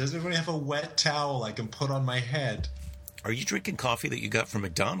 Does anybody have a wet towel I can put on my head? Are you drinking coffee that you got from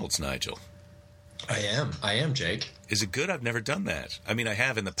McDonald's, Nigel? I am, Jake. Is it good? I've never done that. I mean, I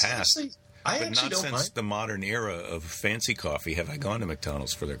have in the past. Honestly, I but actually not don't since mind. the modern era of fancy coffee have I gone to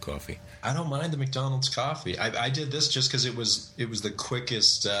McDonald's for their coffee. I don't mind the McDonald's coffee. I did this just because it was the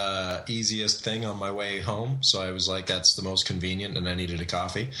quickest, easiest thing on my way home. So I was like, that's the most convenient, and I needed a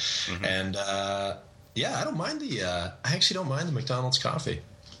coffee. And I don't mind I actually don't mind the McDonald's coffee.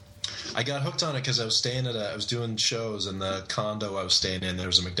 I got hooked on it because I was doing shows in the condo I was staying in. There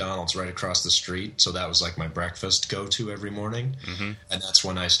was a McDonald's right across the street, so that was like my breakfast go-to every morning, and that's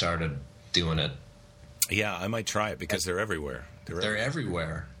when I started doing it. Yeah, I might try it because they're everywhere. They're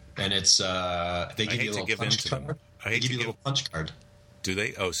everywhere, and it's they give you a little punch card. They give you a little punch card. Do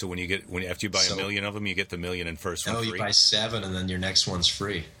they? Oh, so after you buy a million of them, you get the million and first one free? No, you buy 7, and then your next one's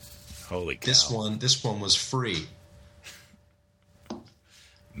free. Holy cow! This one was free.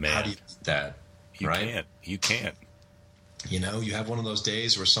 Man, how do you beat that? You can't. You have one of those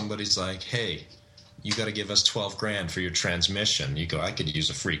days where somebody's like, "Hey, you got to give us $12,000 for your transmission." You go, "I could use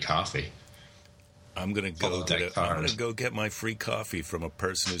a free coffee." I'm gonna go get my free coffee from a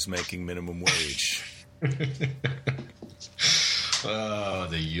person who's making minimum wage. Oh,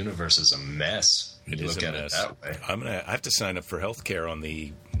 the universe is a mess. It is a mess. It that way. I have to sign up for healthcare on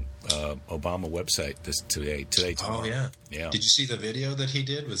the Obama website today. Tomorrow. Oh yeah. Yeah. Did you see the video that he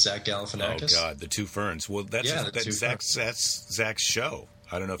did with Zach Galifianakis? Oh God, the two ferns. Well, that's Zach's show.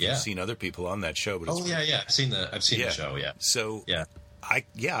 I don't know if you've seen other people on that show, but it's I've seen the show. Yeah. So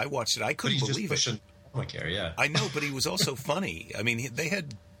I watched it. I couldn't believe it. Obamacare, yeah. I know, but he was also funny. I mean, they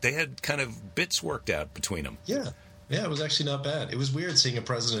had kind of bits worked out between them. Yeah. Yeah, it was actually not bad. It was weird seeing a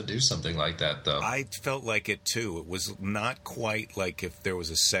president do something like that, though. I felt like it, too. It was not quite like if there was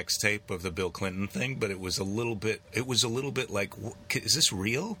a sex tape of the Bill Clinton thing, but it was a little bit like, is this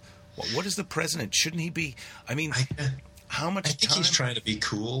real? What is the president? Shouldn't he be? I mean, how much time? I think he's trying to be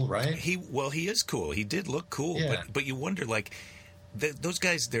cool, right? He is cool. He did look cool, but you wonder, like, those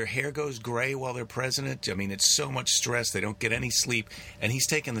guys, their hair goes gray while they're president. I mean, it's so much stress. They don't get any sleep. And he's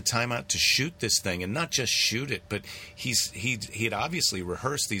taken the time out to shoot this thing, and not just shoot it, but he had obviously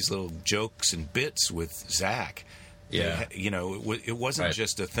rehearsed these little jokes and bits with Zach. Yeah. It wasn't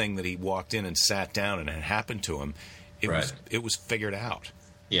just a thing that he walked in and sat down and it happened to him. It was figured out.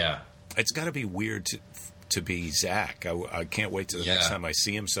 Yeah. It's got to be weird to be Zach. I can't wait till the next time I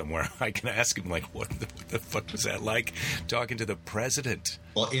see him somewhere. I can ask him, like, what the fuck was that like, talking to the president?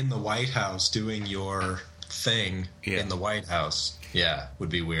 Well, in the White House, doing your thing in the White House, would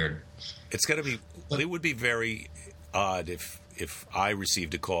be weird. It's got to be. It would be very odd if I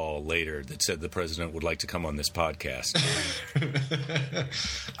received a call later that said the president would like to come on this podcast.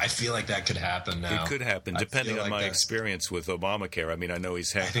 I feel like that could happen now. It could happen, depending on my experience with Obamacare. I mean, I know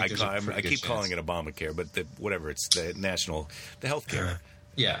I keep calling it Obamacare, but whatever, it's the health care.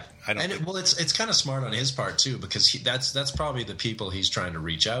 Yeah, it's kind of smart on his part too, because that's probably the people he's trying to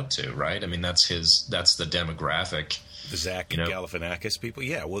reach out to, right? I mean, that's the demographic. The Zach Galifianakis people,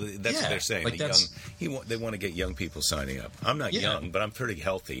 yeah. Well, that's what they're saying. Like they want to get young people signing up. I'm not young, but I'm pretty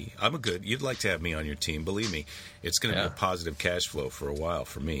healthy. You'd like to have me on your team. Believe me, it's going to be a positive cash flow for a while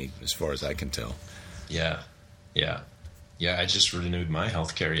for me, as far as I can tell. Yeah. I just renewed my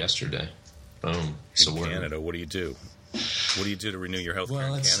health care yesterday. Boom. So in Canada, what do you do? What do you do to renew your health care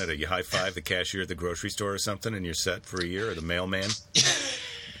in Canada? You high five the cashier at the grocery store or something, and you're set for a year, or the mailman?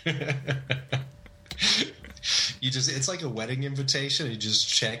 It's like a wedding invitation. You just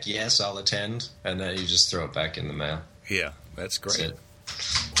check, yes, I'll attend, and then you just throw it back in the mail. Yeah, that's great.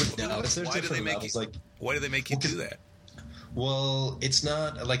 That's Why do they make you do that? Well, it's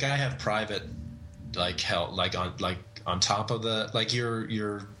not like I have private, like health, on top of the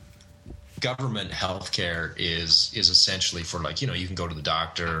your government health care is essentially for you can go to the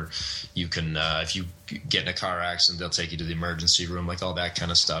doctor, you can if you get in a car accident, they'll take you to the emergency room, like all that kind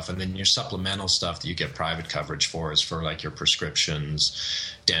of stuff. And then your supplemental stuff that you get private coverage for is for like your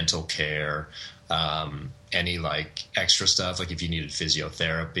prescriptions, dental care, any like extra stuff, like if you needed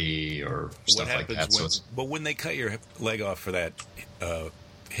physiotherapy or stuff like that. But when they cut your leg off for that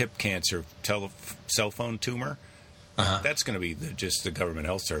hip cancer cell phone tumor, that's going to be just the government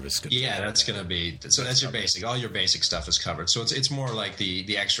health service. That's going to be that's your basic. All your basic stuff is covered. So it's more like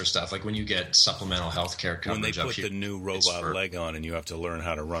the extra stuff, like when you get supplemental health care coverage. When they put the new robot leg on and you have to learn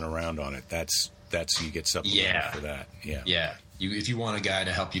how to run around on it, that's you get supplemental for that. Yeah. If you want a guy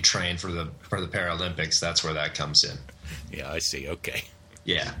to help you train for the Paralympics, that's where that comes in. Yeah, I see. Okay.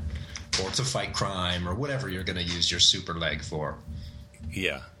 Yeah, or to fight crime or whatever you're going to use your super leg for.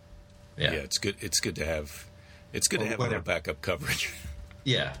 Yeah. It's good. It's good to have. It's good to have a little backup coverage.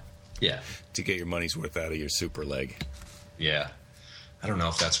 Yeah. To get your money's worth out of your super leg. Yeah. I don't know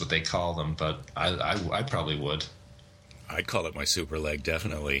if that's what they call them, but I probably would. I'd call it my super leg,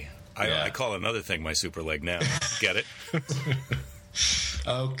 definitely. I call another thing my super leg now. Get it?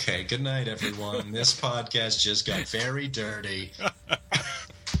 Okay, good night, everyone. This podcast just got very dirty.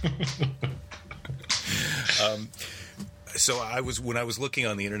 So when I was looking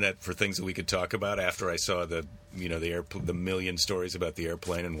on the internet for things that we could talk about after I saw the million stories about the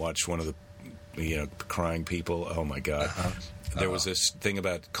airplane and watched one of the crying people. Oh my God! There was this thing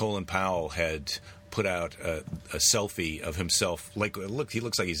about Colin Powell had put out a selfie of himself. Like, look, he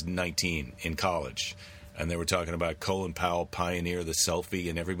looks like he's 19 in college, and they were talking about Colin Powell pioneer the selfie,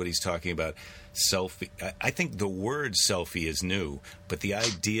 and everybody's talking about selfie. I think the word selfie is new, but the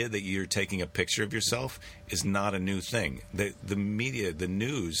idea that you're taking a picture of yourself is not a new thing. The media, the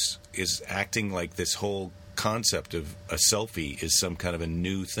news, is acting like this whole concept of a selfie is some kind of a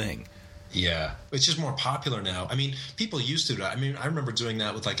new thing. Yeah, it's just more popular now. I mean, people used to do that. I mean, I remember doing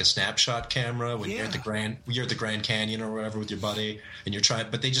that with like a snapshot camera when you're at the Grand Canyon or whatever with your buddy, and you're trying,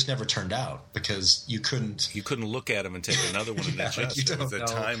 but they just never turned out because you couldn't look at them and take another one and adjust. The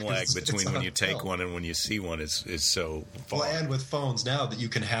time lag between when you take one and when you see one is so far. Well, and with phones now that you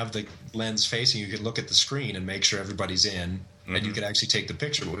can have the lens facing, you can look at the screen and make sure everybody's in. And you could actually take the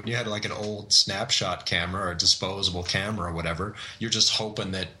picture. But when you had like an old snapshot camera or a disposable camera or whatever, you're just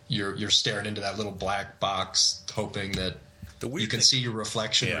hoping that you're staring into that little black box, hoping that you can see your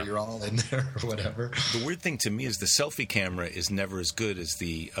reflection or you're all in there or whatever. The weird thing to me is the selfie camera is never as good as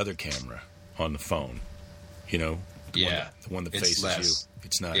the other camera on the phone. The one that faces you.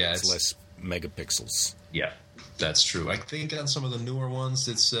 It's not. It's less megapixels. Yeah. That's true. I think on some of the newer ones,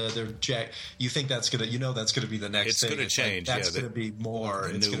 it's you think that's gonna, that's gonna be the next thing. It's gonna change. Like, that's gonna be more.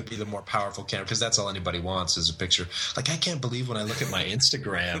 It's gonna be the more powerful camera because that's all anybody wants is a picture. Like I can't believe when I look at my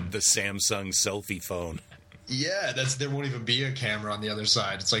Instagram, the Samsung selfie phone. Yeah, there won't even be a camera on the other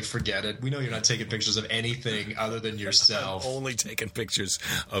side. It's like, forget it. We know you're not taking pictures of anything other than yourself. I'm only taking pictures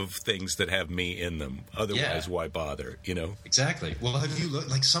of things that have me in them. Otherwise, why bother, Exactly. Well, have you looked,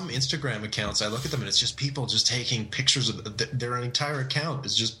 like some Instagram accounts, I look at them and it's just people just taking pictures of their entire account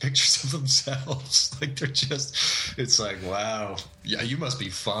is just pictures of themselves. Like it's like, wow. Yeah, you must be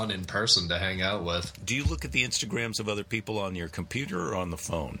fun in person to hang out with. Do you look at the Instagrams of other people on your computer or on the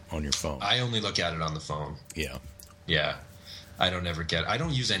phone, on your phone? I only look at it on the phone. Yeah. I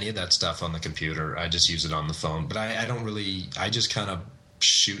don't use any of that stuff on the computer. I just use it on the phone. But I just kind of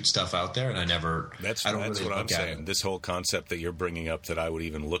shoot stuff out there and I don't really what I'm saying. This whole concept that you're bringing up that I would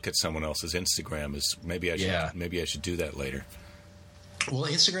even look at someone else's Instagram is maybe I should do that later. Well,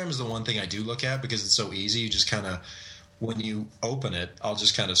 Instagram is the one thing I do look at because it's so easy. You just kind of, when you open it, I'll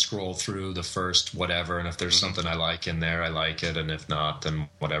just kind of scroll through the first whatever, and if there's something I like in there, I like it, and if not, then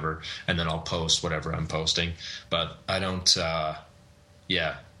whatever, and then I'll post whatever I'm posting. But I don't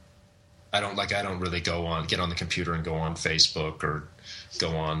Yeah. I don't really get on the computer and go on Facebook or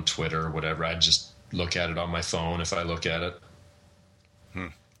go on Twitter or whatever. I just look at it on my phone if I look at it.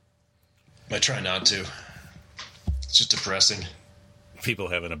 I try not to. It's just depressing. People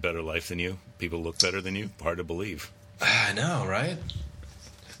having a better life than you. People look better than you. Hard to believe. I know, right?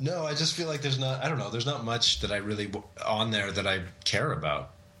 No, I just feel like there's not much that I really on there that I care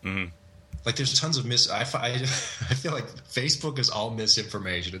about. Mm-hmm. Like there's tons of I feel like Facebook is all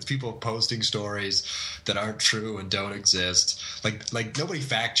misinformation. It's people posting stories that aren't true and don't exist. Like nobody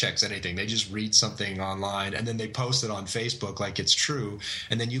fact checks anything. They just read something online and then they post it on Facebook like it's true.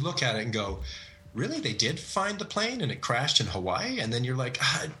 And then you look at it and go, really? They did find the plane and it crashed in Hawaii? And then you're like,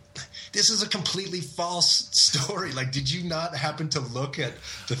 this is a completely false story. Like, did you not happen to look at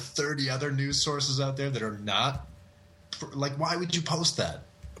the 30 other news sources out there that are not? Like, why would you post that?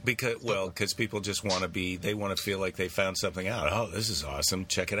 Because people just want to feel like they found something out. Oh, this is awesome.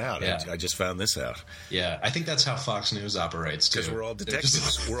 Check it out. Yeah. I just found this out. Yeah, I think that's how Fox News operates, too. Because we're all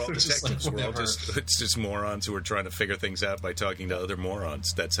detectives. We're all detectives. Like, it's just morons who are trying to figure things out by talking to other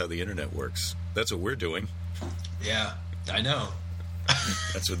morons. That's how the internet works. That's what we're doing. Yeah, I know.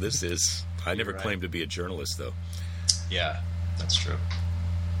 That's what this is. I never claimed to be a journalist, though. Yeah, that's true.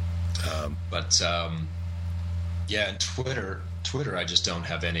 Yeah, and Twitter, I just don't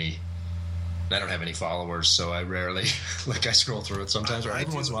have any. I don't have any followers, so I rarely I scroll through it sometimes. Or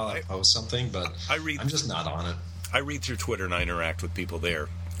every once in a while, I post something, but I'm just not on it. I read through Twitter and I interact with people there,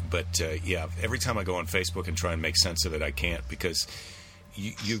 but every time I go on Facebook and try and make sense of it, I can't because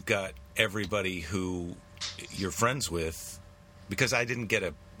you've got everybody who you're friends with. Because I didn't get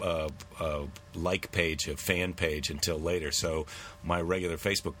a like page, a fan page until later, so my regular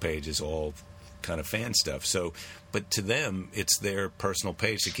Facebook page is all kind of fan stuff. So, but to them, it's their personal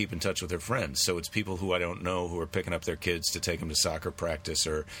page to keep in touch with their friends. So it's people who I don't know who are picking up their kids to take them to soccer practice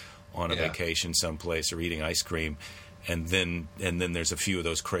or on a vacation someplace or eating ice cream. And then there's a few of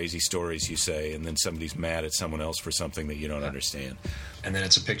those crazy stories you say, and then somebody's mad at someone else for something that you don't understand. And then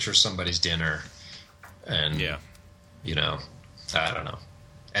it's a picture of somebody's dinner, and I don't know.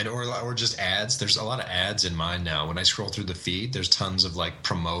 And or just ads. There's a lot of ads in mine now. When I scroll through the feed, there's tons of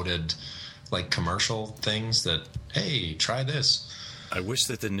promoted commercial things that, hey, try this. I wish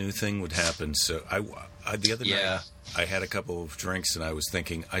that the new thing would happen. So I the other night I had a couple of drinks and I was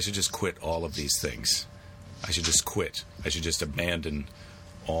thinking I should just quit all of these things. I should just quit. I should just abandon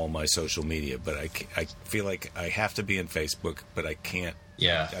all my social media. But I feel like I have to be in Facebook, but I can't.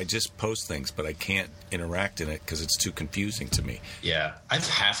 Yeah. I just post things, but I can't interact in it because it's too confusing to me. Yeah. I've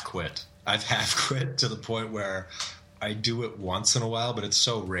half quit to the point where I do it once in a while, but it's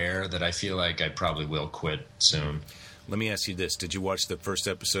so rare that I feel like I probably will quit soon. Let me ask you this. Did you watch the first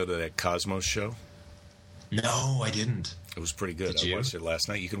episode of that Cosmos show? No, I didn't. It was pretty good. Did you? I watched it last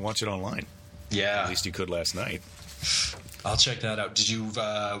night. You can watch it online. Yeah. At least you could last night. I'll check that out. Did you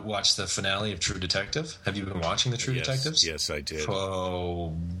watch the finale of True Detective? Have you been watching the True Detectives? Yes, I did.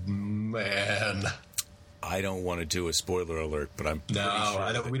 Oh, man. I don't want to do a spoiler alert, but I'm pretty sure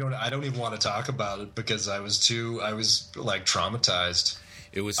I don't even want to talk about it because I was traumatized.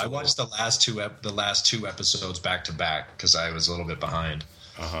 I watched the last two episodes back to back because I was a little bit behind.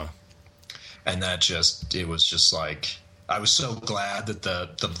 And it was just like, I was so glad that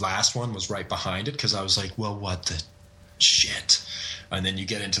the last one was right behind it because I was like, well, what the shit? And then you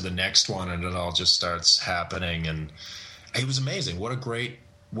get into the next one and it all just starts happening, and it was amazing. What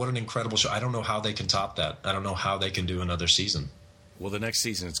an incredible show. I don't know how they can top that. I don't know how they can do another season. Well, the next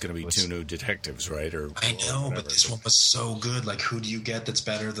season it's going to be two new detectives, right? I know, but this one was so good. Like, who do you get that's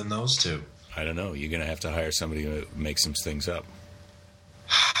better than those two? I don't know. You're going to have to hire somebody to make some things up.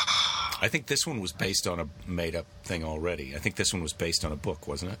 I think this one was based on a made-up thing already. I think this one was based on a book,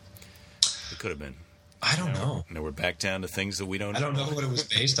 wasn't it? It could have been. I don't know. Now we're back down to things that we don't know. I don't know what it was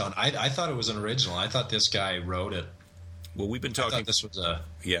based on. I thought it was an original. I thought this guy wrote it. Well, we've been talking. I thought this was a.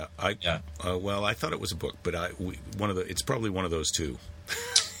 Yeah. Well, I thought it was a book, but it's probably one of those two.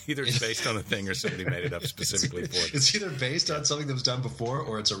 Either it's based on a thing or somebody made it up specifically for it. It's either based on something that was done before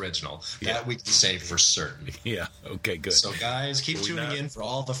or it's original. That we can say for certain. Yeah. Okay, good. So, guys, keep tuning in for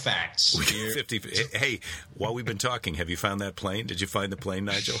all the facts. Hey, while we've been talking, have you found that plane? Did you find the plane,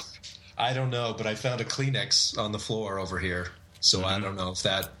 Nigel? I don't know, but I found a Kleenex on the floor over here. So I don't know if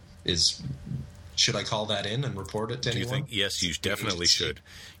that is... Should I call that in and report it to anyone? Do you think? Yes, you definitely should.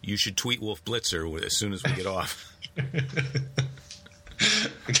 You should tweet Wolf Blitzer as soon as we get off.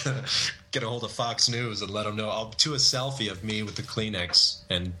 Get a hold of Fox News and let them know. I'll do a selfie of me with the Kleenex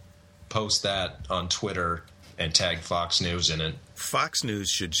and post that on Twitter and tag Fox News in it. Fox News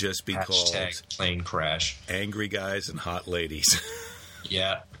should just be called plane crash. Angry Guys and Hot Ladies.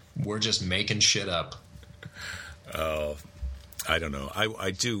 Yeah, we're just making shit up. Oh, I don't know. I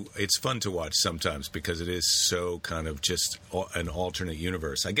do. It's fun to watch sometimes because it is so kind of just an alternate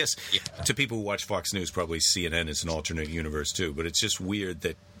universe. I guess to people who watch Fox News, probably CNN is an alternate universe too. But it's just weird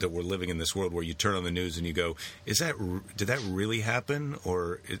that we're living in this world where you turn on the news and you go, did that really happen?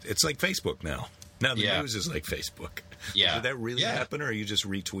 Or it's like Facebook now. Now the news is like Facebook. Yeah. Did that really happen? Or are you just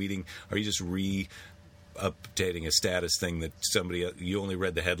retweeting? Are you just updating a status thing that you only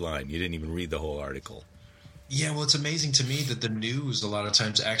read the headline? You didn't even read the whole article. Yeah, well, it's amazing to me that the news a lot of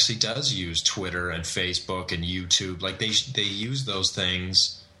times actually does use Twitter and Facebook and YouTube. Like, they use those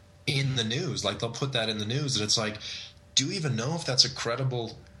things in the news. Like, they'll put that in the news, and it's like, do you even know if that's a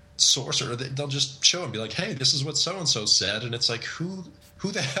credible source? Or they'll just show and be like, hey, this is what so-and-so said. And it's like, who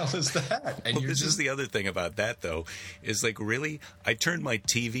the hell is that? And this is the other thing about that, though, is like, really? I turned my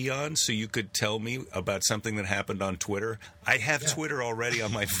TV on so you could tell me about something that happened on Twitter? I have Twitter already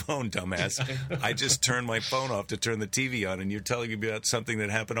on my phone, dumbass. I just turned my phone off to turn the TV on, and you're telling me about something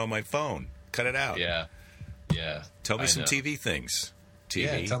that happened on my phone. Cut it out. Yeah. Tell me some TV things.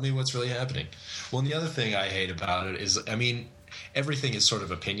 TV. Yeah, tell me what's really happening. Well, and the other thing I hate about it is, I mean, everything is sort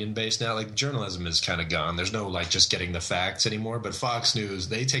of opinion-based now. Like, journalism is kind of gone. There's no, like, just getting the facts anymore. But Fox News,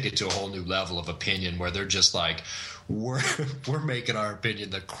 they take it to a whole new level of opinion where they're just like, we're making our opinion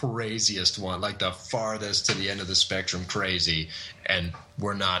the craziest one, like the farthest to the end of the spectrum crazy, and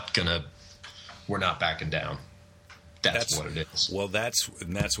we're not backing down. That's what it is. Well, that's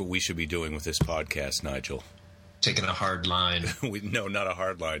what we should be doing with this podcast, Nigel. Taking a hard line. No, not a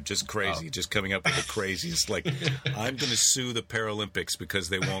hard line. Just crazy. Just coming up with the craziest. Like, I'm going to sue the Paralympics because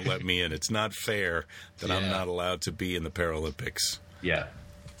they won't let me in. It's not fair that I'm not allowed to be in the Paralympics. Yeah.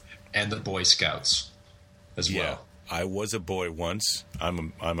 And the Boy Scouts as well. I was a boy once.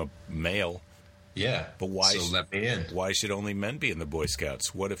 I'm a male. Yeah. But why? So let me in. Why should only men be in the Boy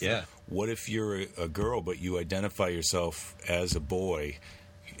Scouts? What if you're a girl but you identify yourself as a boy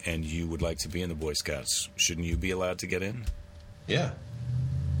and you would like to be in the Boy Scouts? Shouldn't you be allowed to get in? Yeah.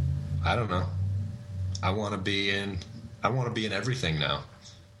 I don't know. I want to be in everything now.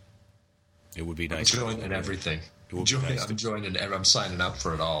 It would be nice. I'm joining everything. I'm joining. I'm signing up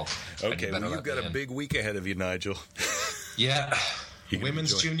for it all. Okay, well, you've got a big week ahead of you, Nigel. Yeah.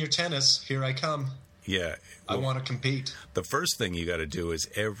 Women's junior tennis. Here I come. Yeah. Well, I want to compete. The first thing you got to do is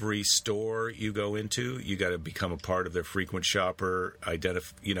every store you go into, you got to become a part of their frequent shopper.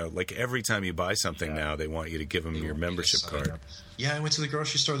 Like every time you buy something now, they want you to give them your membership card. Yeah, I went to the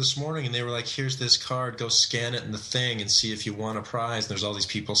grocery store this morning, and they were like, here's this card. Go scan it in the thing and see if you want a prize. And there's all these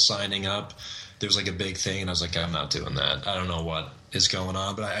people signing up. There's like a big thing, and I was like, I'm not doing that. I don't know what is going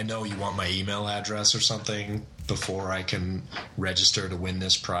on, but I know you want my email address or something before I can register to win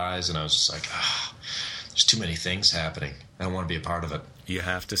this prize. And I was just like, there's too many things happening. I don't want to be a part of it. You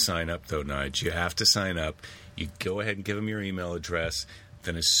have to sign up, though, Nige. You have to sign up. You go ahead and give them your email address.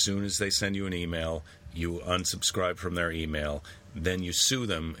 Then as soon as they send you an email, you unsubscribe from their email. Then you sue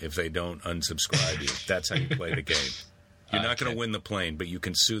them if they don't unsubscribe you. That's how you play the game. You're not going to win the plane, but you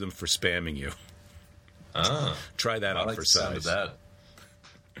can sue them for spamming you. Try that out for size. That.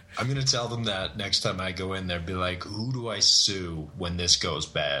 I'm going to tell them that next time I go in there. Be like, who do I sue when this goes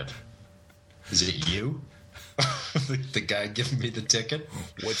bad? Is it you? The guy giving me the ticket?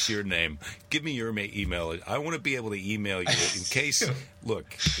 What's your name? Give me your email. I want to be able to email you in case.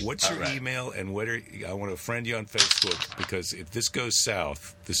 Look, what's your email and I want to friend you on Facebook because if this goes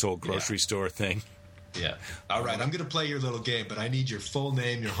south, this whole grocery store thing. Yeah. All right. I'm going to play your little game, but I need your full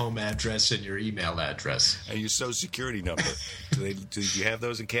name, your home address, and your email address. And your social security number. Do you have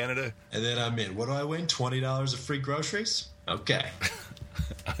those in Canada? And then I'm in. What do I win? $20 of free groceries? Okay.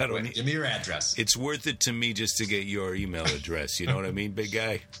 Give me your address. It's worth it to me just to get your email address. You know what I mean, big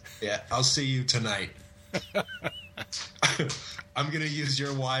guy? Yeah. I'll see you tonight. I'm going to use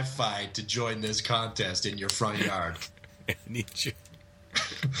your Wi-Fi to join this contest in your front yard. I need you.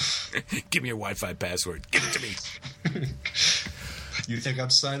 Give me your Wi-Fi password. Give it to me. You think I'm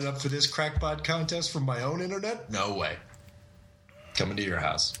signing up for this crackpot contest from my own internet? No way. Coming to your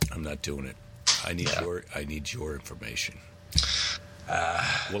house. I'm not doing it. I need your information.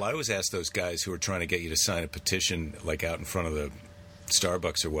 Well, I always ask those guys who are trying to get you to sign a petition, like out in front of the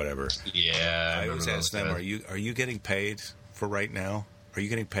Starbucks or whatever. Yeah, I always ask them, "Are you getting paid for right now? Are you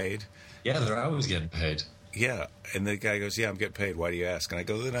getting paid?" Yeah, they're always getting paid. Yeah, and the guy goes, "Yeah, I'm getting paid. Why do you ask?" And I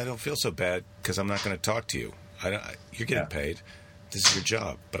go, "Then I don't feel so bad because I'm not going to talk to you. You're getting paid. This is your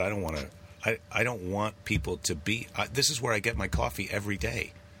job, but I don't want to. I don't want people to be. This is where I get my coffee every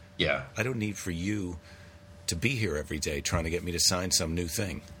day. Yeah, I don't need for you to be here every day trying to get me to sign some new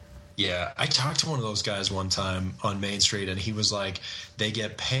thing. Yeah, I talked to one of those guys one time on Main Street, and he was like, they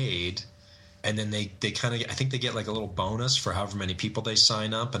get paid, and then they kind of, I think they get like a little bonus for however many people they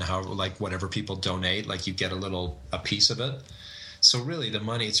sign up, and how like whatever people donate, like you get a piece of it. So really, the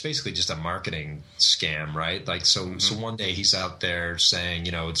money, it's basically just a marketing scam, right? Like, so one day he's out there saying,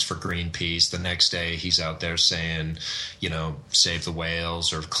 it's for Greenpeace. The next day he's out there saying, save the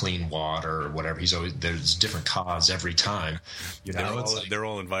whales or clean water or whatever. There's different cause every time. They're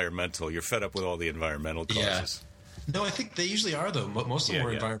all environmental. You're fed up with all the environmental causes. Yeah. No, I think they usually are, though. Most of them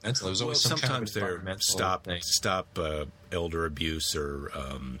were environmental. There's always some kind of environmental thing. Stop elder abuse or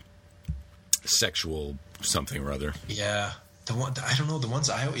sexual something or other. Yeah. The one, I don't know, the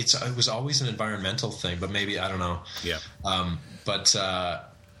ones it was always an environmental thing, but maybe, I don't know. Yeah. And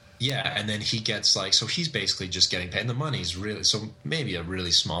then he gets so he's basically just getting paid, and the money's really, so maybe a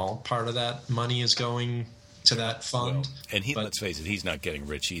really small part of that money is going to that fund. Well, and let's face it, he's not getting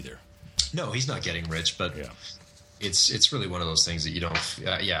rich either. No, he's not getting rich, but it's really one of those things that you don't,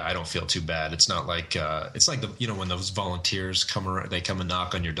 I don't feel too bad. It's not like, it's like when those volunteers come around, they come and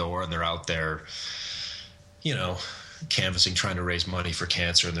knock on your door and they're out there, canvassing, trying to raise money for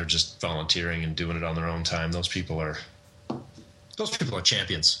cancer, and they're just volunteering and doing it on their own time. Those people are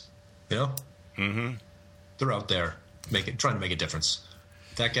champions, Mm-hmm. They're out there trying to make a difference.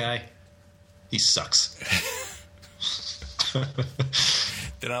 That guy, he sucks.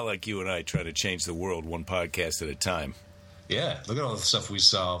 They're not like you and I trying to change the world one podcast at a time. Yeah, look at all the stuff we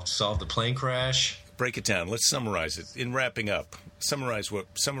solved. Solved the plane crash. Break it down. Let's summarize it. In wrapping up, summarize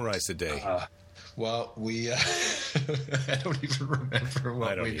the day. Well, we I don't even remember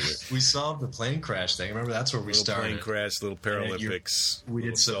what we solved the plane crash thing. Remember, that's where we started. Plane crash, little Paralympics. We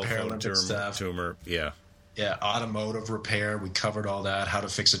did some Paralympic stuff. Tumor, yeah. Yeah, automotive repair. We covered all that. How to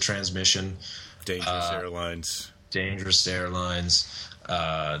fix a transmission. Dangerous airlines.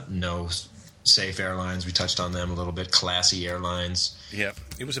 No safe airlines. We touched on them a little bit. Classy airlines. Yeah,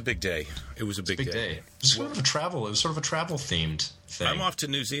 it was a big day. It was a big day. It was sort of a travel themed thing. I'm off to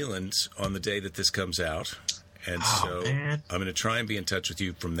New Zealand on the day that this comes out, and I'm going to try and be in touch with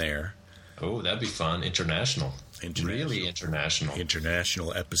you from there. Oh, that'd be fun. International. Really international.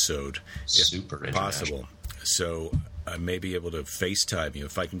 International episode. Super if possible. So I may be able to FaceTime you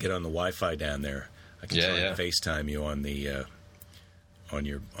if I can get on the Wi-Fi down there. I can try and FaceTime you on the on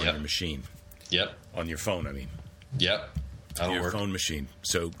your machine. Yep. On your phone, I mean. Yep. Your phone machine.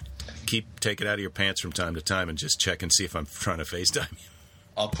 So take it out of your pants from time to time and just check and see if I'm trying to FaceTime you.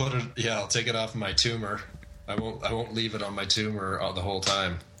 I'll take it off my tumor. I won't leave it on my tumor the whole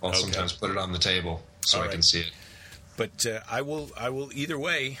time. I'll sometimes put it on the table so I can see it. But I will either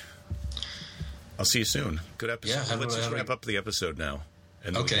way. I'll see you soon. Good episode. Yeah, let's just wrap up the episode now.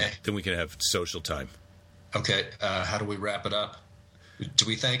 And then we can have social time. Okay. How do we wrap it up? Do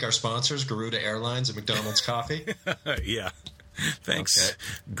we thank our sponsors, Garuda Airlines and McDonald's Coffee? Yeah. Thanks,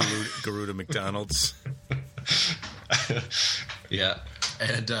 Garuda McDonald's. Yeah.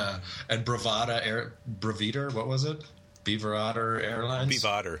 And Bravida, what was it? Beaver Airlines?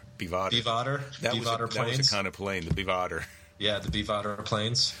 Beaver. That was a kind of plane, the Beaver. Yeah, the Beaver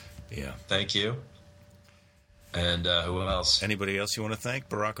planes. Yeah. Thank you. And who else? Anybody else you want to thank?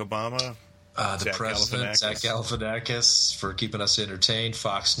 Barack Obama? The president, Zach Galifianakis, for keeping us entertained.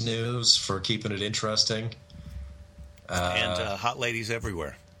 Fox News for keeping it interesting. And hot ladies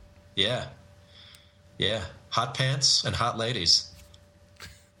everywhere. Yeah. Yeah. Hot pants and hot ladies.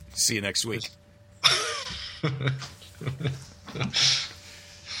 See you next week.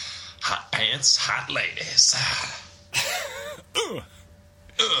 Hot pants, hot ladies.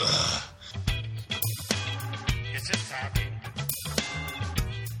 It's just happy.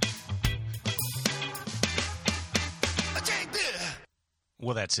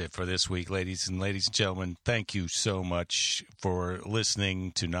 Well, that's it for this week, ladies and gentlemen. Thank you so much for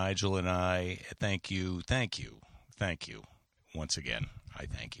listening to Nigel and I. Thank you. Once again, I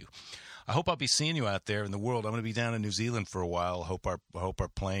thank you. I hope I'll be seeing you out there in the world. I'm going to be down in New Zealand for a while. Hope our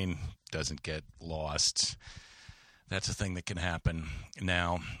plane doesn't get lost. That's a thing that can happen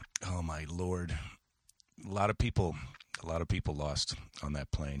now. Oh my Lord. A lot of people lost on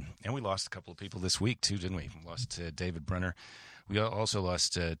that plane. And we lost a couple of people this week too, didn't we? We lost David Brenner. We also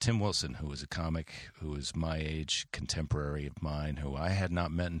lost Tim Wilson, who was a comic who was my age, contemporary of mine, who I had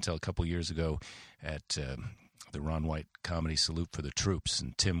not met until a couple years ago at the Ron White Comedy Salute for the Troops,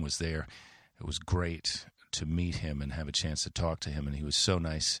 and Tim was there. It was great to meet him and have a chance to talk to him, and he was so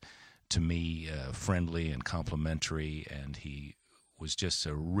nice to me, friendly and complimentary, and he was just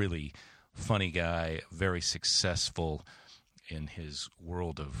a really funny guy, very successful in his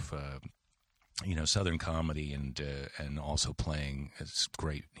world of Southern comedy and also playing. It's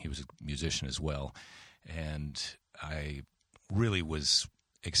great. He was a musician as well, and I really was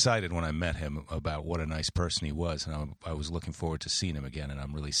excited when I met him about what a nice person he was, and I was looking forward to seeing him again, and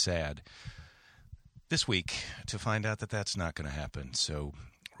I'm really sad this week to find out that that's not going to happen. So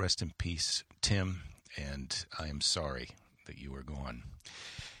rest in peace, Tim, and I am sorry that you are gone.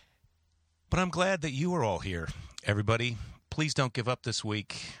 But I'm glad that you are all here. Everybody, please don't give up this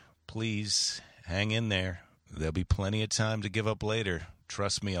week. Please hang in there. There'll be plenty of time to give up later.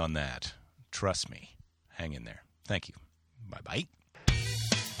 Trust me on that. Trust me. Hang in there. Thank you. Bye-bye. I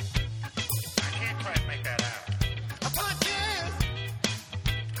can't quite make that out. A podcast.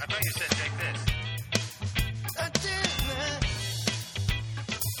 I thought you said take this. I did, man.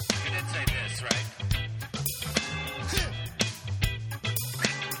 You did say this, right?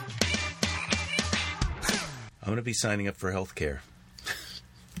 I'm going to be signing up for health care.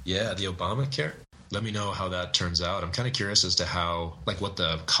 Yeah, the Obamacare. Let me know how that turns out. I'm kind of curious as to how, what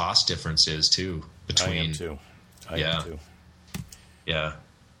the cost difference is, too, between... I am, too. I am, too. Yeah.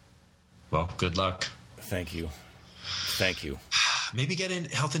 Well, good luck. Thank you. Thank you. Maybe get in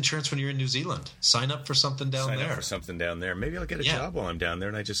health insurance when you're in New Zealand. Sign up for something down there. Sign up for something down there. Maybe I'll get a job while I'm down there,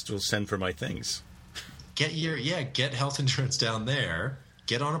 and I just will send for my things. Get health insurance down there.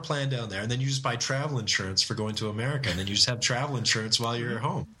 Get on a plan down there, and then you just buy travel insurance for going to America, and then you just have travel insurance while you're at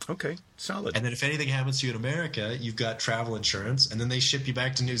home. Okay, solid. And then if anything happens to you in America, you've got travel insurance, and then they ship you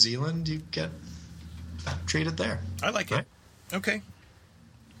back to New Zealand, you get treated there. I like it. Okay.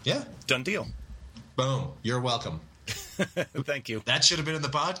 Yeah. Done deal. Boom. You're welcome. Thank you. That should have been in the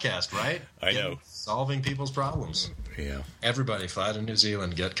podcast, right? I know. Solving people's problems. Yeah. Everybody fly to New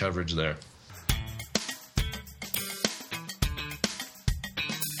Zealand. Get coverage there.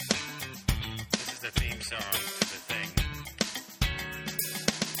 This is the theme song to the thing.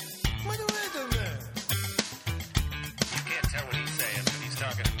 You can't tell what he's saying, but he's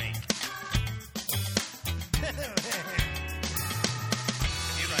talking to me. If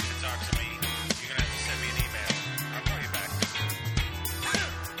you'd like to talk to me, you're going to have to send me an email. I'll call you back.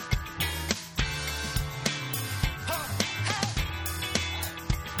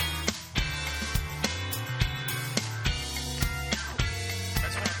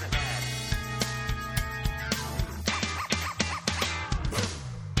 Let's walk the dog.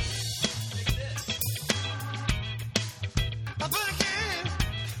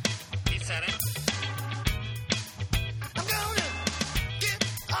 He said it.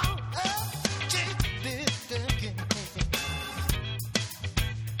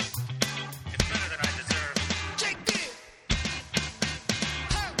 It's better than I deserve.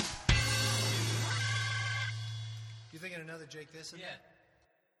 You thinking another Jake this? Yeah.